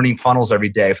like I'm learning funnels every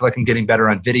day. I feel like I'm getting better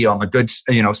on video. I'm a good,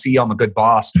 CEO. I'm a good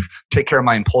boss. Take care of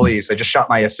my employees. I just shot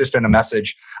my assistant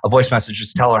a voice message,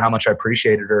 just to tell her how much I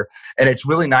appreciated her. And it's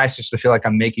really nice just to feel like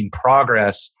I'm making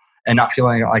progress and not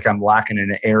feeling like I'm lacking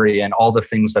in an area and all the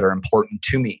things that are important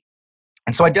to me.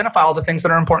 And so identify all the things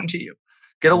that are important to you.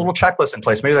 Get a little checklist in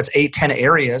place. Maybe that's 8-10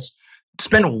 areas.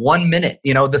 Spend 1 minute.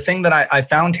 The thing that I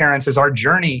found, Terrence, is our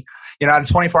journey, out of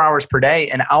 24 hours per day,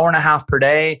 an hour and a half per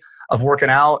day of working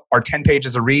out, or 10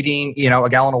 pages of reading, a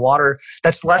gallon of water,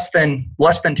 that's less than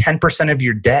 10% of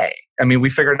your day. I mean, we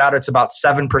figured out it's about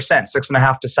 7%,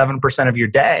 6.5 to 7% of your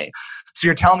day. So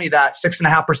you're telling me that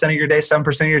 6.5% of your day,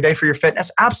 7% of your day for your fitness?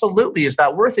 Absolutely. Is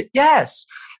that worth it? Yes.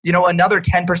 Another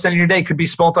 10% of your day could be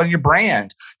spent on your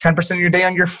brand, 10% of your day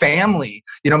on your family,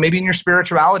 maybe in your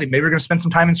spirituality. Maybe you're going to spend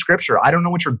some time in scripture. I don't know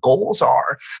what your goals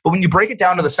are. But when you break it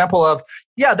down to the simple of,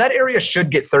 that area should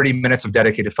get 30 minutes of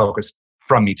dedicated focus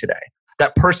from me today.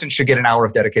 That person should get an hour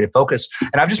of dedicated focus.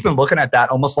 And I've just been looking at that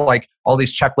almost like all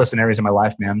these checklists and areas in my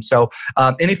life, man. So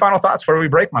any final thoughts before we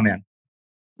break, my man?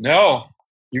 No,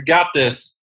 you got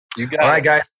this. You got it. All right,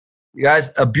 guys. You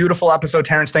guys, a beautiful episode,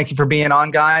 Terrence. Thank you for being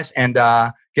on, guys. And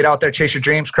get out there, chase your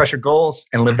dreams, crush your goals,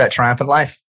 and live that triumphant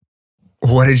life.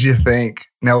 What did you think?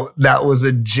 No, that was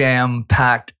a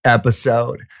jam-packed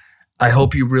episode. I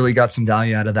hope you really got some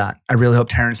value out of that. I really hope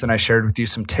Terrence and I shared with you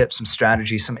some tips, some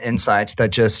strategies, some insights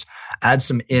that just add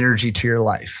some energy to your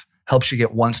life, helps you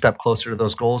get one step closer to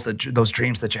those goals, those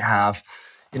dreams that you have.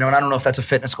 And I don't know if that's a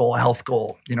fitness goal, a health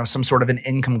goal, some sort of an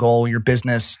income goal, your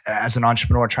business as an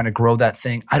entrepreneur trying to grow that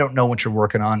thing. I don't know what you're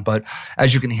working on, but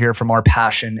as you can hear from our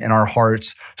passion and our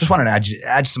hearts, just wanted to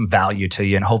add some value to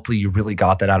you. And hopefully you really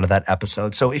got that out of that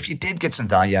episode. So if you did get some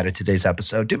value out of today's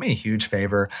episode, do me a huge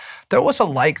favor. Throw us a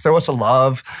like, throw us a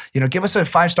love, give us a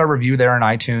 5-star review there on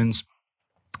iTunes.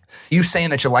 You saying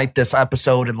that you like this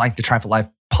episode and like the Triumphant Life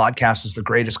podcast is the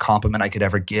greatest compliment I could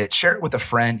ever get. Share it with a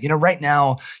friend. Right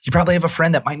now, you probably have a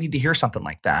friend that might need to hear something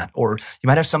like that. Or you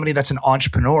might have somebody that's an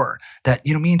entrepreneur that,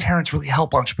 me and Terrence really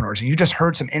help entrepreneurs. And you just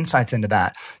heard some insights into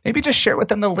that. Maybe just share with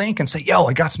them the link and say,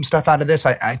 I got some stuff out of this.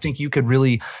 I think you could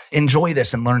really enjoy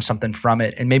this and learn something from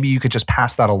it. And maybe you could just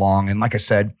pass that along. And like I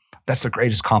said, that's the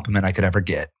greatest compliment I could ever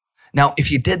get. Now,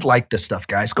 if you did like this stuff,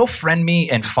 guys, go friend me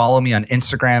and follow me on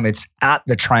Instagram. It's at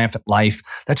The Triumphant Life.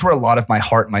 That's where a lot of my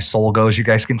heart and my soul goes. You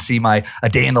guys can see a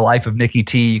day in the life of Nikki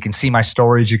T. You can see my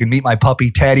stories. You can meet my puppy,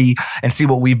 Teddy, and see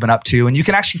what we've been up to. And you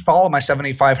can actually follow my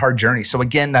 75 Hard Journey. So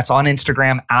again, that's on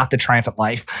Instagram at The Triumphant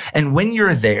Life. And when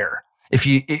you're there,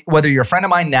 whether you're a friend of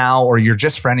mine now or you're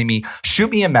just friending me,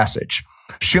 shoot me a message.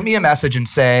 Shoot me a message and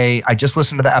say, I just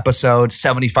listened to the episode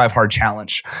 75 Hard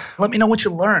Challenge. Let me know what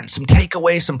you learned, some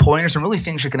takeaways, some pointers, and really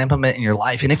things you can implement in your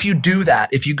life. And if you do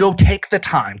that, if you go take the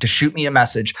time to shoot me a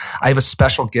message, I have a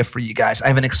special gift for you guys. I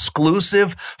have an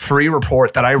exclusive free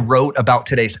report that I wrote about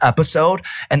today's episode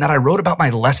and that I wrote about my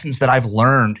lessons that I've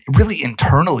learned really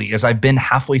internally as I've been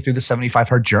halfway through the 75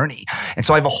 Hard journey. And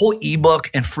so I have a whole ebook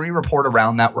and free report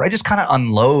around that where I just kind of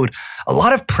unload a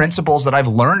lot of principles that I've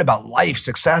learned about life,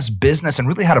 success, business, and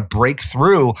really how to break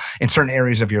through in certain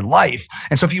areas of your life.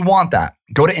 And so if you want that,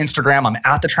 go to Instagram. I'm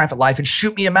at The Triumphant Life and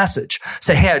shoot me a message.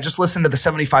 Say, hey, I just listened to the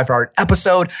 75 Hard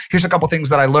episode. Here's a couple things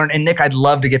that I learned. And Nick, I'd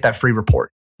love to get that free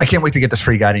report. I can't wait to get this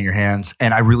free guide in your hands.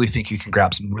 And I really think you can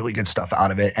grab some really good stuff out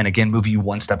of it. And again, move you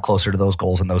one step closer to those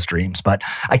goals and those dreams. But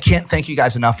I can't thank you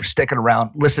guys enough for sticking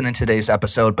around, listening to today's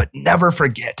episode. But never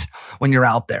forget when you're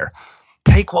out there,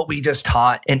 take what we just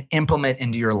taught and implement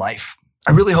into your life.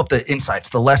 I really hope the insights,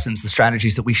 the lessons, the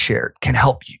strategies that we shared can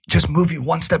help you just move you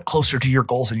one step closer to your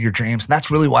goals and your dreams. And that's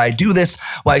really why I do this,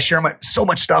 why I share so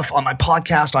much stuff on my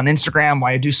podcast, on Instagram,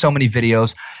 why I do so many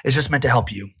videos. It's just meant to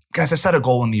help you. Guys, I set a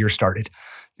goal when the year started.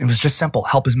 It was just simple,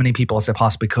 help as many people as I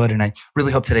possibly could. And I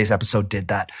really hope today's episode did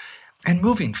that. And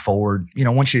moving forward,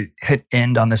 once you hit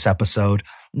end on this episode,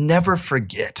 never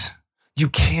forget you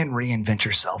can reinvent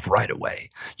yourself right away.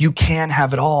 You can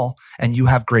have it all, and you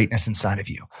have greatness inside of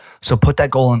you. So put that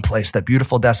goal in place, that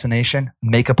beautiful destination,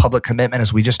 make a public commitment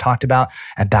as we just talked about,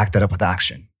 and back that up with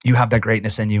action. You have that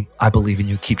greatness in you. I believe in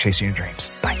you. Keep chasing your dreams.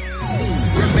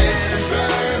 Bye.